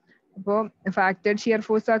മാറ്റണം. അപ്പോൾ ഫാക്ടേർഡ് ഷിയർ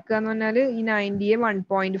ഫോഴ്സ് ആക്കുക എന്ന് പറഞ്ഞാൽ ഈ 90യെ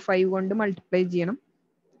 1.5 കൊണ്ട് മൾട്ടിപ്ലൈ ചെയ്യണം.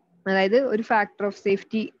 അതായത് ഒരു ഫാക്ടർ ഓഫ്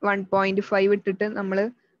സേഫ്റ്റി 1.5 ഇട്ടിട്ട് നമ്മൾ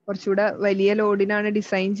കുറച്ചുകൂടെ വലിയ ലോഡിനാണ്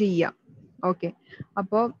ഡിസൈൻ ചെയ്യുക. ഓക്കെ,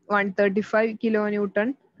 അപ്പോൾ 135 kN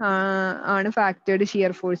ആണ് ഫാക്ടേർഡ്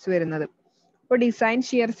ഷിയർ ഫോഴ്സ് വരുന്നത്. അപ്പോൾ ഡിസൈൻ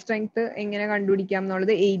ഷിയർ സ്ട്രെങ്ത് എങ്ങനെ കണ്ടുപിടിക്കാം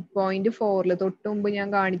എന്നുള്ളത് 8.4 തൊട്ട് മുമ്പ് ഞാൻ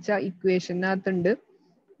കാണിച്ച ഇക്വേഷനകത്തുണ്ട്.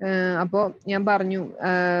 അപ്പോൾ ഞാൻ പറഞ്ഞു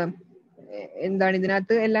എന്താണ്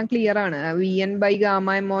ഇതിനകത്ത് എല്ലാം ക്ലിയർ ആണ്. VN ബൈ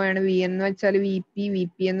ഗാമ MO ആണ്. VN എന്ന് വെച്ചാൽ VP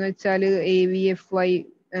എന്ന് വെച്ചാൽ AVFY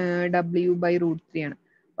W ബൈ √3 ആണ്.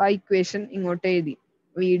 അപ്പൊ ആ ഇക്വേഷൻ ഇങ്ങോട്ട് എഴുതി.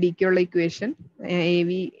 VDക്കുള്ള equation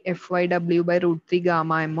AVFY W by √3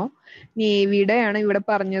 gamma MO. ഇനി AVയുടെ ആണ് ഇവിടെ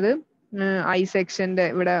പറഞ്ഞത് I സെക്ഷന്റെ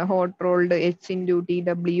ഇവിടെ ഹോട്ട് റോൾഡ്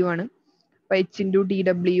H×TW ആണ്. അപ്പൊ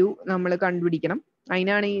H×TW നമ്മൾ കണ്ടുപിടിക്കണം.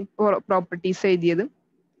 അതിനാണ് ഈ പ്രോപ്പർട്ടീസ് എഴുതിയത്.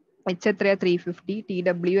 H എത്രയാ 350,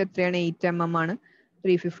 TW എത്രയാണ് 8 mm ആണ്,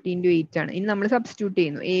 350 × 8 ആണ്. ഇനി നമ്മൾ സബ്സ്റ്റിറ്റ്യൂട്ട്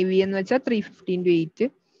ചെയ്യുന്നു. AV എന്ന് വെച്ചാൽ 350 × 8.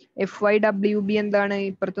 FYWB എന്താണ്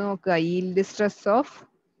ഇപ്പുറത്ത് നോക്കുക, ഈൽഡ് സ്ട്രെസ് ഓഫ്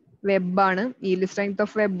വെബ് ആണ്. ഈൽഡ് സ്ട്രെങ്ത്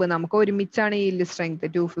ഓഫ് വെബ് നമുക്ക് ഒരുമിച്ചാണ് ഈൽഡ് സ്ട്രെങ്ത്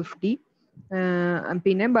 250.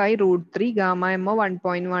 പിന്നെ ബൈ √3 ഗാമ MO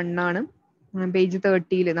 1.1 ആണ്. പേജ്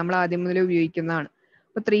 30 നമ്മൾ ആദ്യം മുതൽ ഉപയോഗിക്കുന്നതാണ്.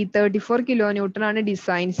 അപ്പൊ 334 kN ആണ്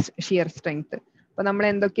ഡിസൈൻ ഷിയർ സ്ട്രെങ്ത്. അപ്പൊ നമ്മൾ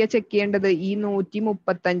എന്തൊക്കെയാ ചെക്ക് ചെയ്യേണ്ടത്? ഈ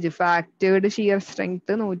 135 ഫാക്ടേർഡ് ഷിയർ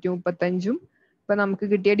സ്ട്രെങ്ത് 135ഉം ഇപ്പൊ നമുക്ക്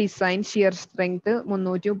കിട്ടിയ ഡിസൈൻ ഷിയർ സ്ട്രെങ്ത്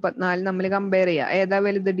 334 നമ്മൾ കമ്പയർ ചെയ്യുക. ഏതാ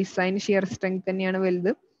വലുത്? ഡിസൈൻ ഷിയർ സ്ട്രെങ്ത് തന്നെയാണ്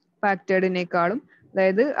വലുത് ഫാക്ടേർഡിനേക്കാളും.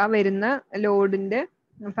 അതായത് ആ വരുന്ന ലോഡിന്റെ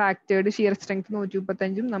ഫാക്ടേർഡ് ഷിയർ സ്ട്രെങ്ത്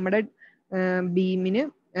 135ഉം നമ്മുടെ ബീമിന്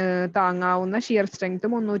താങ്ങാവുന്ന ഷിയർ സ്ട്രെങ്ത്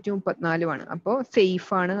 334ഉമാണ്. അപ്പോൾ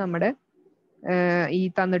സേഫ് ആണ് നമ്മുടെ ഈ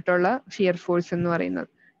തന്നിട്ടുള്ള ഷിയർ ഫോഴ്സ് എന്ന് പറയുന്നത്.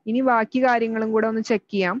 ഇനി ബാക്കി കാര്യങ്ങളും കൂടെ ഒന്ന് ചെക്ക്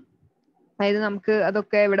ചെയ്യാം. അതായത് നമുക്ക്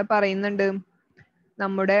അതൊക്കെ ഇവിടെ പറയുന്നുണ്ട്.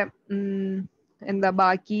 നമ്മുടെ എന്താ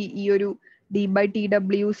ബാക്കി ഈ ഒരു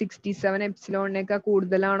D/TW 67 എപ്സിലോണിനേക്കാൾ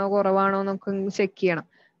കൂടുതലാണോ കുറവാണോ എന്നൊക്കെ ചെക്ക് ചെയ്യണം.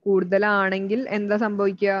 കൂടുതലാണെങ്കിൽ എന്താ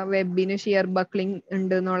സംഭവിക്കുക? വെബിന് ഷിയർ ബക്ലിംഗ്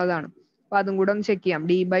ഉണ്ട് എന്നുള്ളതാണ്. അപ്പൊ അതും കൂടെ ഒന്ന് ചെക്ക് ചെയ്യാം.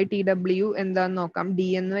 D/TW എന്താന്ന് നോക്കാം. D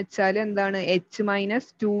എന്ന് വെച്ചാൽ എന്താണ്?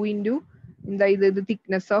 H-2 × എന്താ ഇത്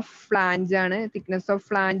തിക്നെസ് ഓഫ് ഫ്ലാഞ്ച് ആണ്. Thickness of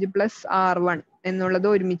flange plus R1 എന്നുള്ളത്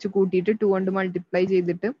ഒരുമിച്ച് കൂട്ടിയിട്ട് 2 കൊണ്ട് മൾട്ടിപ്ലൈ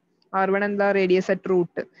ചെയ്തിട്ട് R1 എന്താ? Radius at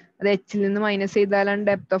root. അത് H നിന്ന് മൈനസ് ചെയ്താലാണ്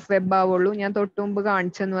ഡെപ്ത് ഓഫ് വെബ് ആവുള്ളൂ. ഞാൻ തൊട്ട് മുമ്പ്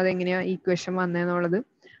കാണിച്ചു തന്നു അതെങ്ങനെയാ ഈക്വേഷൻ വന്നതെന്നുള്ളത്.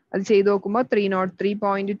 അത് ചെയ്ത് നോക്കുമ്പോൾ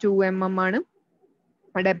 303.2 mm ആണ്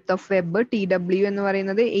ഡെപ്ത് ഓഫ് വെബ്. TW എന്ന്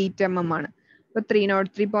പറയുന്നത് 8 mm ആണ്. അപ്പൊ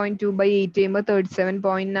 303.2/8 ചെയ്യുമ്പോൾ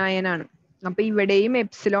 37.9 ആണ്. അപ്പൊ ഇവിടെയും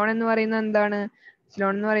എപ്സിലോൺ എന്ന് പറയുന്നത് എന്താണ്?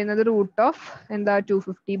 എപ്സിലോൺ എന്ന് പറയുന്നത് √ഓഫ് എന്താ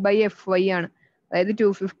 250/FY ആണ്. അതായത്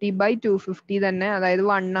 250/250 തന്നെ, അതായത്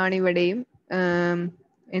 1 ആണ് ഇവിടെയും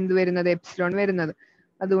എന്ത് വരുന്നത്? എപ്സിലോൺ വരുന്നത്.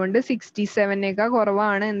 അതുകൊണ്ട് 67നേക്കാൾ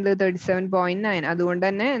കുറവാണ് എന്ത്? 37.9. അതുകൊണ്ട്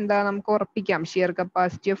തന്നെ എന്താ നമുക്ക് ഉറപ്പിക്കാം, shear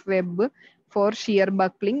capacity of web four shear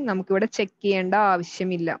buckling നമുക്ക് ഇവിടെ ചെക്ക് ചെയ്യേണ്ട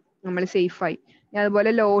ആവശ്യമില്ല, നമ്മൾ സേഫായി. അതുപോലെ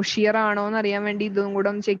ലോ ഷിയർ ആണോ എന്ന് അറിയാൻ വേണ്ടി ഇതും കൂടെ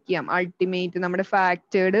ഒന്ന് ചെക്ക് ചെയ്യാം. അൾട്ടിമേറ്റ് നമ്മുടെ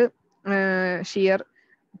ഫാക്ടേർഡ് ഷിയർ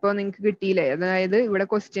ഇപ്പോൾ നിങ്ങൾക്ക് കിട്ടിയില്ലേ? അതായത് ഇവിടെ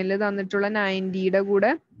ക്വസ്റ്റ്യനിൽ തന്നിട്ടുള്ള 90യുടെ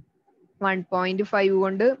കൂടെ 1.5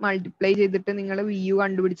 കൊണ്ട് മൾട്ടിപ്ലൈ ചെയ്തിട്ട് നിങ്ങൾ VU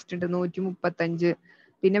കണ്ടുപിടിച്ചിട്ടുണ്ട് 135.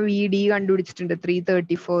 പിന്നെ VD കണ്ടുപിടിച്ചിട്ടുണ്ട്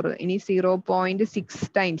 334. ഇനി 0.6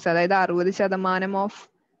 ടൈംസ്, അതായത് 60% ഓഫ്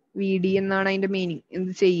VD എന്നാണ് അതിന്റെ മീനിങ്.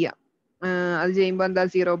 എന്ത് ചെയ്യുക? അത് ചെയ്യുമ്പോൾ എന്താ?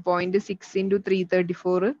 0.6 ×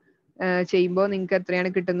 334 ചെയ്യുമ്പോൾ നിങ്ങൾക്ക് എത്രയാണ്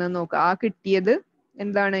കിട്ടുന്നത് നോക്കുക. ആ കിട്ടിയത്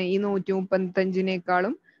എന്താണ്? ഈ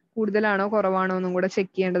 135നേക്കാളും കൂടുതലാണോ കുറവാണോ എന്നും കൂടെ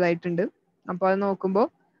ചെക്ക് ചെയ്യേണ്ടതായിട്ടുണ്ട്. അപ്പോൾ അത് നോക്കുമ്പോൾ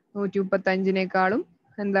 135നേക്കാളും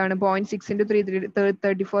എന്താണ് 0.6 ×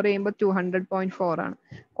 334 ചെയ്യുമ്പോൾ 200.4 ആണ്,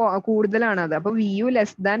 കൂടുതലാണ് അത്. അപ്പൊ VU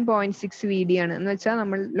ലെസ് ദാൻ 0.6 VD ആണ് എന്ന് വെച്ചാൽ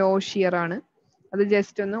നമ്മൾ ലോ ഷിയർ ആണ്. അത്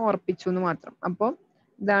ജസ്റ്റ് ഒന്ന് ഉറപ്പിച്ചു എന്ന് മാത്രം. അപ്പോൾ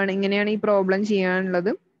ഇങ്ങനെയാണ് ഈ പ്രോബ്ലം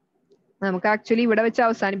ചെയ്യാനുള്ളത്. നമുക്ക് ആക്ച്വലി ഇവിടെ വെച്ച്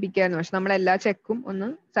അവസാനിപ്പിക്കായിരുന്നു, പക്ഷെ നമ്മൾ എല്ലാ ചെക്കും ഒന്ന്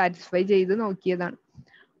സാറ്റിസ്ഫൈ ചെയ്ത് നോക്കിയതാണ്.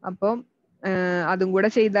 അപ്പോൾ അതും കൂടെ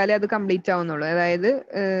ചെയ്താലേ അത് കംപ്ലീറ്റ് ആവുന്നുള്ളൂ. അതായത്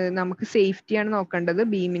നമുക്ക് സേഫ്റ്റിയാണ് നോക്കേണ്ടത്,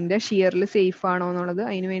 ബീമിന്റെ ഷിയറിൽ സേഫ് ആണോ എന്നുള്ളത്.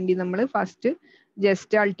 അതിനുവേണ്ടി നമ്മൾ first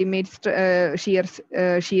just ultimate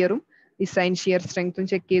ഷിയറും design shear സ്ട്രെങ്ത്തും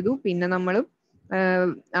check ചെയ്തു. പിന്നെ നമ്മൾ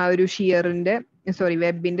ആ ഒരു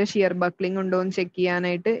വെബിന്റെ ഷിയർ ബക്ലിംഗ് ഉണ്ടോ എന്ന് ചെക്ക്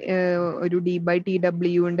ചെയ്യാനായിട്ട് ഒരു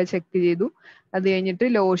D/TWന്റെ ചെക്ക് ചെയ്തു. അത് കഴിഞ്ഞിട്ട്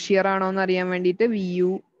ലോ ഷിയർ ആണോ എന്ന് അറിയാൻ വേണ്ടിയിട്ട്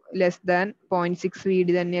VU ലെസ് ദാൻ 0.6 VD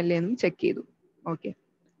തന്നെയല്ലേ എന്നും ചെക്ക് ചെയ്തു. ഓക്കെ,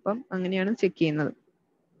 അപ്പം അങ്ങനെയാണ് ചെക്ക് ചെയ്യുന്നത്.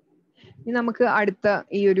 ഇനി നമുക്ക് അടുത്ത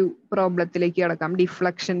ഈ ഒരു പ്രോബ്ലത്തിലേക്ക് കിടക്കാം.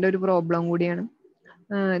 ഡിഫ്ലക്ഷന്റെ ഒരു പ്രോബ്ലം കൂടിയാണ്.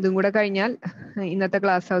 ഇതും കൂടെ കഴിഞ്ഞാൽ ഇന്നത്തെ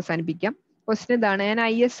ക്ലാസ് അവസാനിപ്പിക്കാം. ക്വസ്റ്റ്യൻ ഇതാണ്: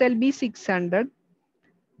 ISLB 600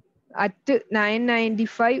 at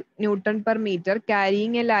 995 Newton per meter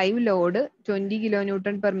carrying a live load 20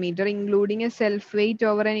 kilonewton per meter including a self weight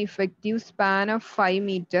over an effective span of 5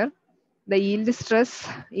 meter. The yield stress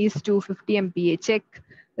is 250 MPa. Check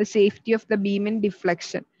the safety of the beam in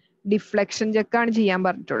deflection. Deflection check ആണ് ചെയ്യാൻ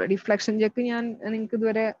പറഞ്ഞിട്ടുള്ളത്. Deflection check ഞാൻ നിങ്ങൾക്ക്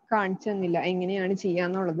ഇതുവരെ കാണിച്ചു തന്നില്ല എങ്ങനെയാണ്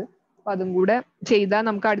ചെയ്യാന്നുള്ളത്. അപ്പൊ അതും കൂടെ ചെയ്താൽ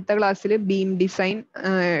നമുക്ക് അടുത്ത ക്ലാസ്സിൽ ബീം ഡിസൈൻ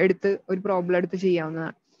എടുത്ത് ഒരു പ്രോബ്ലം എടുത്ത്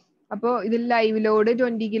ചെയ്യാവുന്നതാണ്. അപ്പോൾ ഇതിൽ live load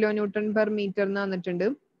 20 kilonewton per meter എന്ന് വന്നിട്ടുണ്ട്.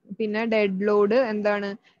 പിന്നെ ഡെഡ് ലോഡ് എന്താണ്,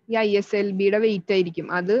 ഈ ISLBയുടെ വെയിറ്റ് ആയിരിക്കും.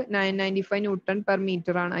 അത് 995 Newton per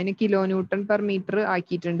meter ആണ്. അതിന് kilonewton per meter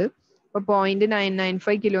ആക്കിയിട്ടുണ്ട്. അപ്പൊ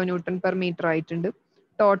 0.995 kilonewton per meter ആയിട്ടുണ്ട്.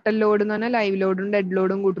 ടോട്ടൽ ലോഡ് എന്ന് പറഞ്ഞാൽ ലൈവ് ലോഡും ഡെഡ്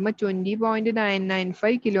ലോഡും കൂട്ടുമ്പോൾ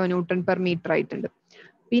 20.995 kilonewton per meter ആയിട്ടുണ്ട്.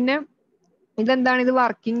 പിന്നെ ഇതെന്താണ്, ഇത്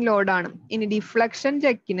വർക്കിംഗ് ലോഡാണ്. ഇനി ഡിഫ്ലക്ഷൻ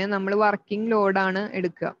ചെക്കിന് നമ്മൾ വർക്കിംഗ് ലോഡാണ്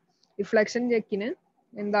എടുക്കുക. ഡിഫ്ലക്ഷൻ ചെക്കിന്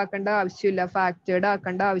എന്താക്കേണ്ട ആവശ്യമില്ല, ഫാക്ടേർഡ്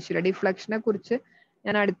ആക്കേണ്ട ആവശ്യമില്ല. ഡിഫ്ലക്ഷനെ കുറിച്ച്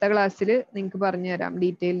ഞാൻ അടുത്ത ക്ലാസ്സിൽ നിങ്ങൾക്ക് പറഞ്ഞു തരാം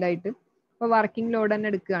ഡീറ്റെയിൽഡ് ആയിട്ട്. അപ്പോൾ വർക്കിംഗ് ലോഡ് തന്നെ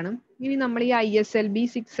എടുക്കുകയാണ്. ഇനി നമ്മൾ ഈ ISLB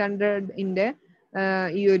 600ന്റെ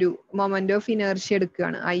ഈ ഒരു മൊമെന്റ് ഓഫ് ഇനേർഷ്യ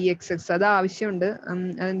എടുക്കുകയാണ്, IXX. അത് ആവശ്യമുണ്ട്,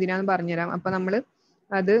 അതെന്തിനാന്ന് പറഞ്ഞുതരാം. അപ്പൊ നമ്മൾ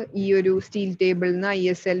അത് ഈ ഒരു സ്റ്റീൽ ടേബിളിൽ നിന്ന്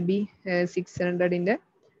ISLB 600ന്റെ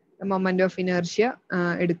മൊമെന്റ് ഓഫ് ഇനേർഷ്യ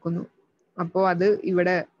എടുക്കുന്നു. അപ്പോൾ അത്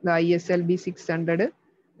ഇവിടെ ISLB 600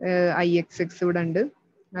 IXX ഇവിടെ ഉണ്ട്.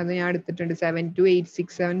 അത് ഞാൻ എടുത്തിട്ടുണ്ട്.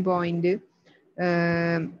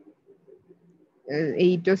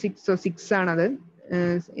 72867.806 ആണത്.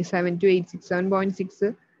 72867.6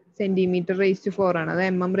 സെന്റിമീറ്റർ റേസ് ടു 4 ആണ്. അത്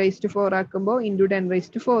mm റേസ് ടു 4 ആക്കുമ്പോൾ × 10 റേസ്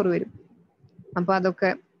ടു 4 വരും. അപ്പൊ അതൊക്കെ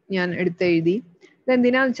ഞാൻ എടുത്തെഴുതി.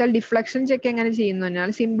 ഇതെന്തിനാന്ന് വെച്ചാൽ ഡിഫ്ലക്ഷൻ ചെക്ക് എങ്ങനെ ചെയ്യുന്നു പറഞ്ഞാൽ,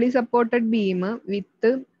 സിംപ്ലി സപ്പോർട്ടഡ് ബീം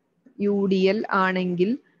വിത്ത് UDL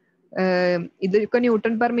ആണെങ്കിൽ, ഇതൊക്കെ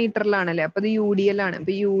ന്യൂട്ടൺ പെർ മീറ്ററിലാണല്ലേ, അപ്പൊ ഇത് UDL ആണ്.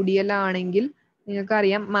 അപ്പൊ UDL ആണെങ്കിൽ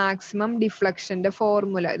നിങ്ങൾക്കറിയാം മാക്സിമം ഡിഫ്ലക്ഷന്റെ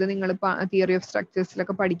ഫോർമുല, ഇത് നിങ്ങൾ തിയറി ഓഫ്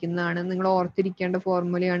സ്ട്രക്ചേഴ്സിലൊക്കെ പഠിക്കുന്നതാണ്, നിങ്ങൾ ഓർത്തിരിക്കേണ്ട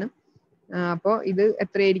ഫോർമുലയാണ്. അപ്പോൾ ഇത്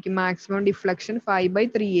എത്രയായിരിക്കും, മാക്സിമം ഡിഫ്ലക്ഷൻ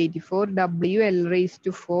 5/384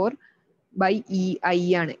 WL⁴/EI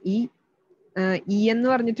ആണ്. E എന്ന്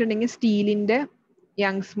പറഞ്ഞിട്ടുണ്ടെങ്കിൽ സ്റ്റീലിന്റെ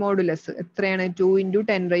യങ്സ് മോഡുലസ് എത്രയാണ്, 2 ×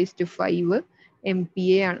 10⁵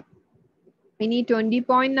 MPa ആണ്. ഇനി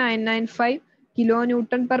 20.995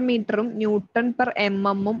 kilonewton per meterഉം newton per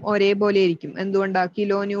mm ഒരേപോലെ ആയിരിക്കും. എന്തുകൊണ്ടാ,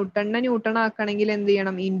 kilonewtonനെ ന്യൂട്ടൺ ആക്കണമെങ്കിൽ എന്ത്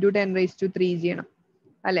ചെയ്യണം, × 10�3 ചെയ്യണം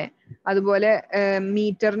അല്ലെ. അതുപോലെ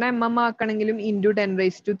മീറ്ററിനെ mm ആക്കണമെങ്കിലും ×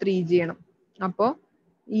 10�3 ചെയ്യണം. അപ്പോ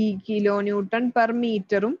ഈ kilonewton per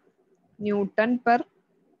meterഉം newton per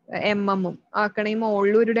mm ആക്കണമെങ്കിൽ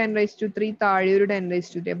മുകളിൽ ഒരു 10�3, താഴെ ഒരു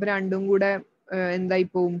 10�3. അപ്പൊ രണ്ടും കൂടെ എന്തായി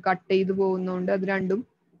പോവും, കട്ട് ചെയ്ത് പോകുന്നതുകൊണ്ട് അത് രണ്ടും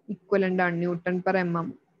ഇക്വലന്റ് ആണ്, ന്യൂട്ടൺ പെർ mm.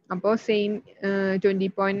 അപ്പോൾ സെയിം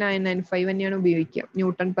 20.995 തന്നെയാണ് ഉപയോഗിക്കുക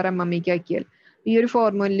ന്യൂട്ടൺ പെർ mm ആക്കിയാൽ. ഈ ഒരു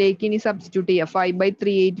ഫോർമുലയിലേക്ക് ഇനി സബ്സ്റ്റിറ്റ്യൂട്ട് ചെയ്യുക.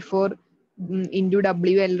 5/384 ×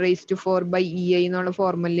 WL⁴/EI എന്നുള്ള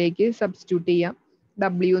ഫോർമുലയിലേക്ക് സബ്സ്റ്റിറ്റ്യൂട്ട് ചെയ്യാം.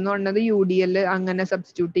 W എന്ന് പറഞ്ഞത് UDL അങ്ങനെ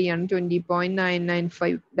സബ്സ്റ്റിറ്റ്യൂട്ട് ചെയ്യാണ്.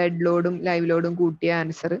 20.995 ഡെഡ് ലോഡും ലൈവ് ലോഡും കൂട്ടിയ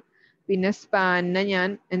ആൻസർ. പിന്നെ സ്പാനിനെ ഞാൻ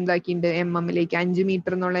എന്താക്കിയിട്ടുണ്ട്, mm 5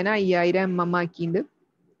 മീറ്റർ എന്നുള്ളതിന് 5000 mm ആക്കിയിട്ടുണ്ട്.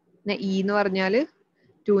 പിന്നെ E എന്ന് പറഞ്ഞാൽ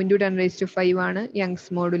 2 × 10⁵ ആണ്, Young's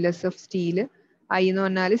modulus of steel. I എന്ന്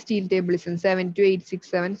പറഞ്ഞാൽ സ്റ്റീൽ ടേബിളിസം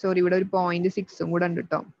 72867. സോറി, ഇവിടെ ഒരു 0.6 കൂടെ ഉണ്ട്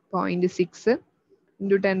കേട്ടോ. 0.6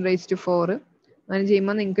 × 10⁴. അങ്ങനെ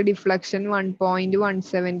ചെയ്യുമ്പോൾ നിങ്ങൾക്ക് ഡിഫ്ലക്ഷൻ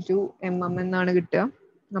 1.172 mm എന്നാണ് കിട്ടുക.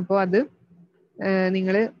 അപ്പോൾ അത്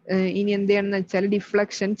നിങ്ങൾ ഇനി എന്ത് ചെയ്യണമെന്ന് വെച്ചാൽ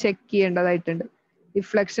ഡിഫ്ലക്ഷൻ ചെക്ക് ചെയ്യേണ്ടതായിട്ടുണ്ട്.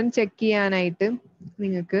 ഡിഫ്ലക്ഷൻ ചെക്ക് ചെയ്യാനായിട്ട്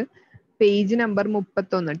നിങ്ങൾക്ക് പേജ് നമ്പർ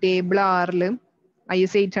 31 ടേബിൾ 6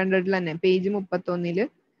 IS 800 തന്നെ പേജ് 31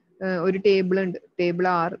 ഒരു ടേബിൾ ഉണ്ട്, ടേബിൾ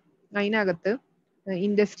 6. അതിനകത്ത്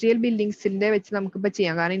ഇൻഡസ്ട്രിയൽ ബിൽഡിങ്സിന്റെ വെച്ച് നമുക്കിപ്പോ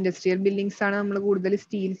ചെയ്യാം. കാരണം ഇൻഡസ്ട്രിയൽ ബിൽഡിങ്സ് ആണ് നമ്മൾ കൂടുതൽ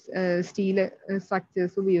സ്റ്റീൽ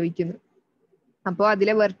സ്ട്രക്ചേഴ്സ് ഉപയോഗിക്കുന്നത്. അപ്പോൾ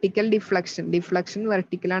അതിലെ വെർട്ടിക്കൽ ഡിഫ്ലക്ഷൻ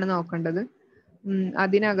വെർട്ടിക്കലാണ് നോക്കേണ്ടത്.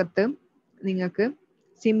 അതിനകത്ത് നിങ്ങൾക്ക്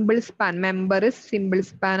സിമ്പിൾ സ്പാൻ സിമ്പിൾ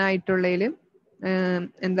സ്പാൻ ആയിട്ടുള്ളതിൽ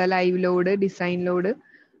എന്താ ലൈവ് ലോഡ്, ഡിസൈൻ ലോഡ്,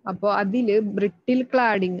 അപ്പോൾ അതില് ബ്രിട്ടിൽ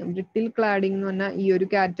ക്ലാഡിങ് എന്ന് പറഞ്ഞാൽ ഈ ഒരു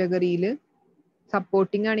കാറ്റഗറിയിൽ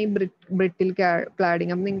സപ്പോർട്ടിംഗ് ആണ് ഈ ബ്രിട്ടിൽ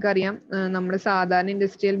ക്ലാഡിങ്. അപ്പൊ നിങ്ങൾക്ക് അറിയാം നമ്മുടെ സാധാരണ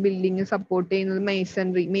ഇൻഡസ്ട്രിയൽ ബിൽഡിംഗ് സപ്പോർട്ട് ചെയ്യുന്നത്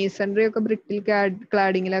മേസൺറി ഒക്കെ ബ്രിട്ടിൽ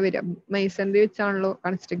ക്ലാഡിങ്ങിലാണ് വരിക. മേസൺറി വെച്ചാണല്ലോ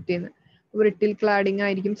കൺസ്ട്രക്ട് ചെയ്യുന്നത്. ബ്രിട്ടിൽ ക്ലാഡിങ്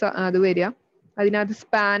ആയിരിക്കും അത് വരിക. അതിനകത്ത്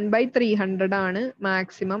സ്പാൻ ബൈ 300 ആണ്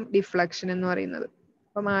മാക്സിമം ഡിഫ്ലക്ഷൻ എന്ന് പറയുന്നത്.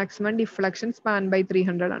 അപ്പൊ മാക്സിമം ഡിഫ്ലക്ഷൻ സ്പാൻ ബൈ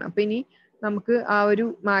 300 ആണ്. അപ്പൊ ഇനി നമുക്ക് ആ ഒരു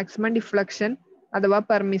മാക്സിമം ഡിഫ്ലക്ഷൻ അഥവാ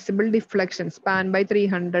പെർമിസിബിൾ ഡിഫ്ലക്ഷൻ സ്പാൻ ബൈ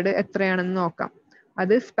 300 എത്രയാണെന്ന് നോക്കാം.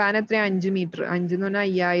 അത് സ്പാൻ എത്രയാണ്? 5 മീറ്റർ. 5 എന്ന് പറഞ്ഞാൽ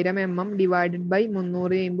 5000 mm ഡിവൈഡഡ് ബൈ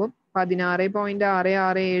 300 ചെയ്യുമ്പോൾ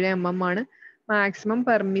 16.667 mm ആണ് മാക്സിമം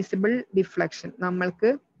പെർമിസിബിൾ ഡിഫ്ലക്ഷൻ. നമ്മൾക്ക്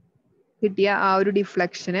കിട്ടിയ ആ ഒരു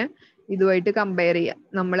ഡിഫ്ലക്ഷനെ ഇതുമായിട്ട് കമ്പയർ ചെയ്യാം.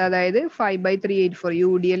 നമ്മൾ അതായത് 5/384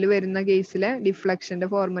 UDL വരുന്ന കേസിലെ ഡിഫ്ലക്ഷന്റെ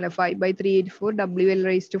ഫോർമുല 5/384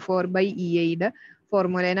 WL⁴/EAയുടെ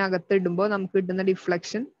ഫോർമുലേനകത്ത് ഇടുമ്പോൾ നമുക്ക് കിട്ടുന്ന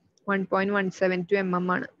ഡിഫ്ലക്ഷൻ 1.172 mm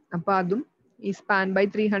ആണ്. അപ്പൊ അതും ഈ സ്പാൻ ബൈ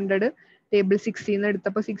 300 ടേബിൾ 16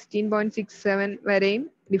 എടുത്തപ്പോൾ 16.67 വരെയും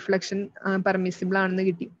ഡിഫ്ലക്ഷൻ പെർമിസിബിൾ ആണെന്ന്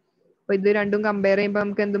കിട്ടി. അപ്പൊ ഇത് രണ്ടും കമ്പയർ ചെയ്യുമ്പോൾ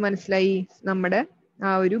നമുക്ക് എന്ത് മനസ്സിലായി? നമ്മുടെ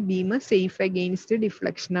ആ ഒരു ബീം സേഫ് അഗെയിൻസ്റ്റ്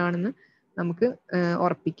ഡിഫ്ലക്ഷൻ ആണെന്ന് നമുക്ക്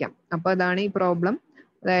ഉറപ്പിക്കാം. അപ്പൊ അതാണ് ഈ പ്രോബ്ലം.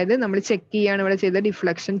 അതായത് നമ്മൾ ചെക്ക് ചെയ്യാണ് ഇവിടെ ചെയ്ത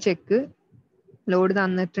ഡിഫ്ലക്ഷൻ ചെക്ക്. ലോഡ്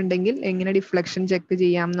തന്നിട്ടുണ്ടെങ്കിൽ എങ്ങനെ ഡിഫ്ലക്ഷൻ ചെക്ക്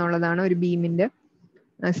ചെയ്യാം എന്നുള്ളതാണ് ഒരു ബീമിന്റെ,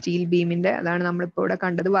 സ്റ്റീൽ ബീമിന്റെ. അതാണ് നമ്മളിപ്പോൾ ഇവിടെ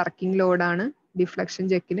കണ്ടത്. വർക്കിംഗ് ലോഡാണ് ഡിഫ്ലക്ഷൻ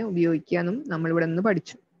ചെക്കിന് ഉപയോഗിക്കാനും നമ്മൾ ഇവിടെ നിന്ന്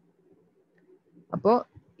പഠിച്ചു. അപ്പോൾ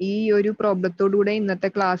ഈ ഒരു പ്രോബ്ലത്തോടുകൂടെ ഇന്നത്തെ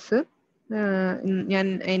ക്ലാസ് ഞാൻ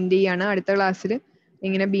എൻഡ് ചെയ്യാണ്. അടുത്ത ക്ലാസ്സിൽ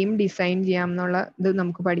എങ്ങനെ ബീം ഡിസൈൻ ചെയ്യാം എന്നുള്ള ഇത്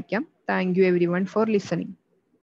നമുക്ക് പഠിക്കാം. Thank you every one for listening.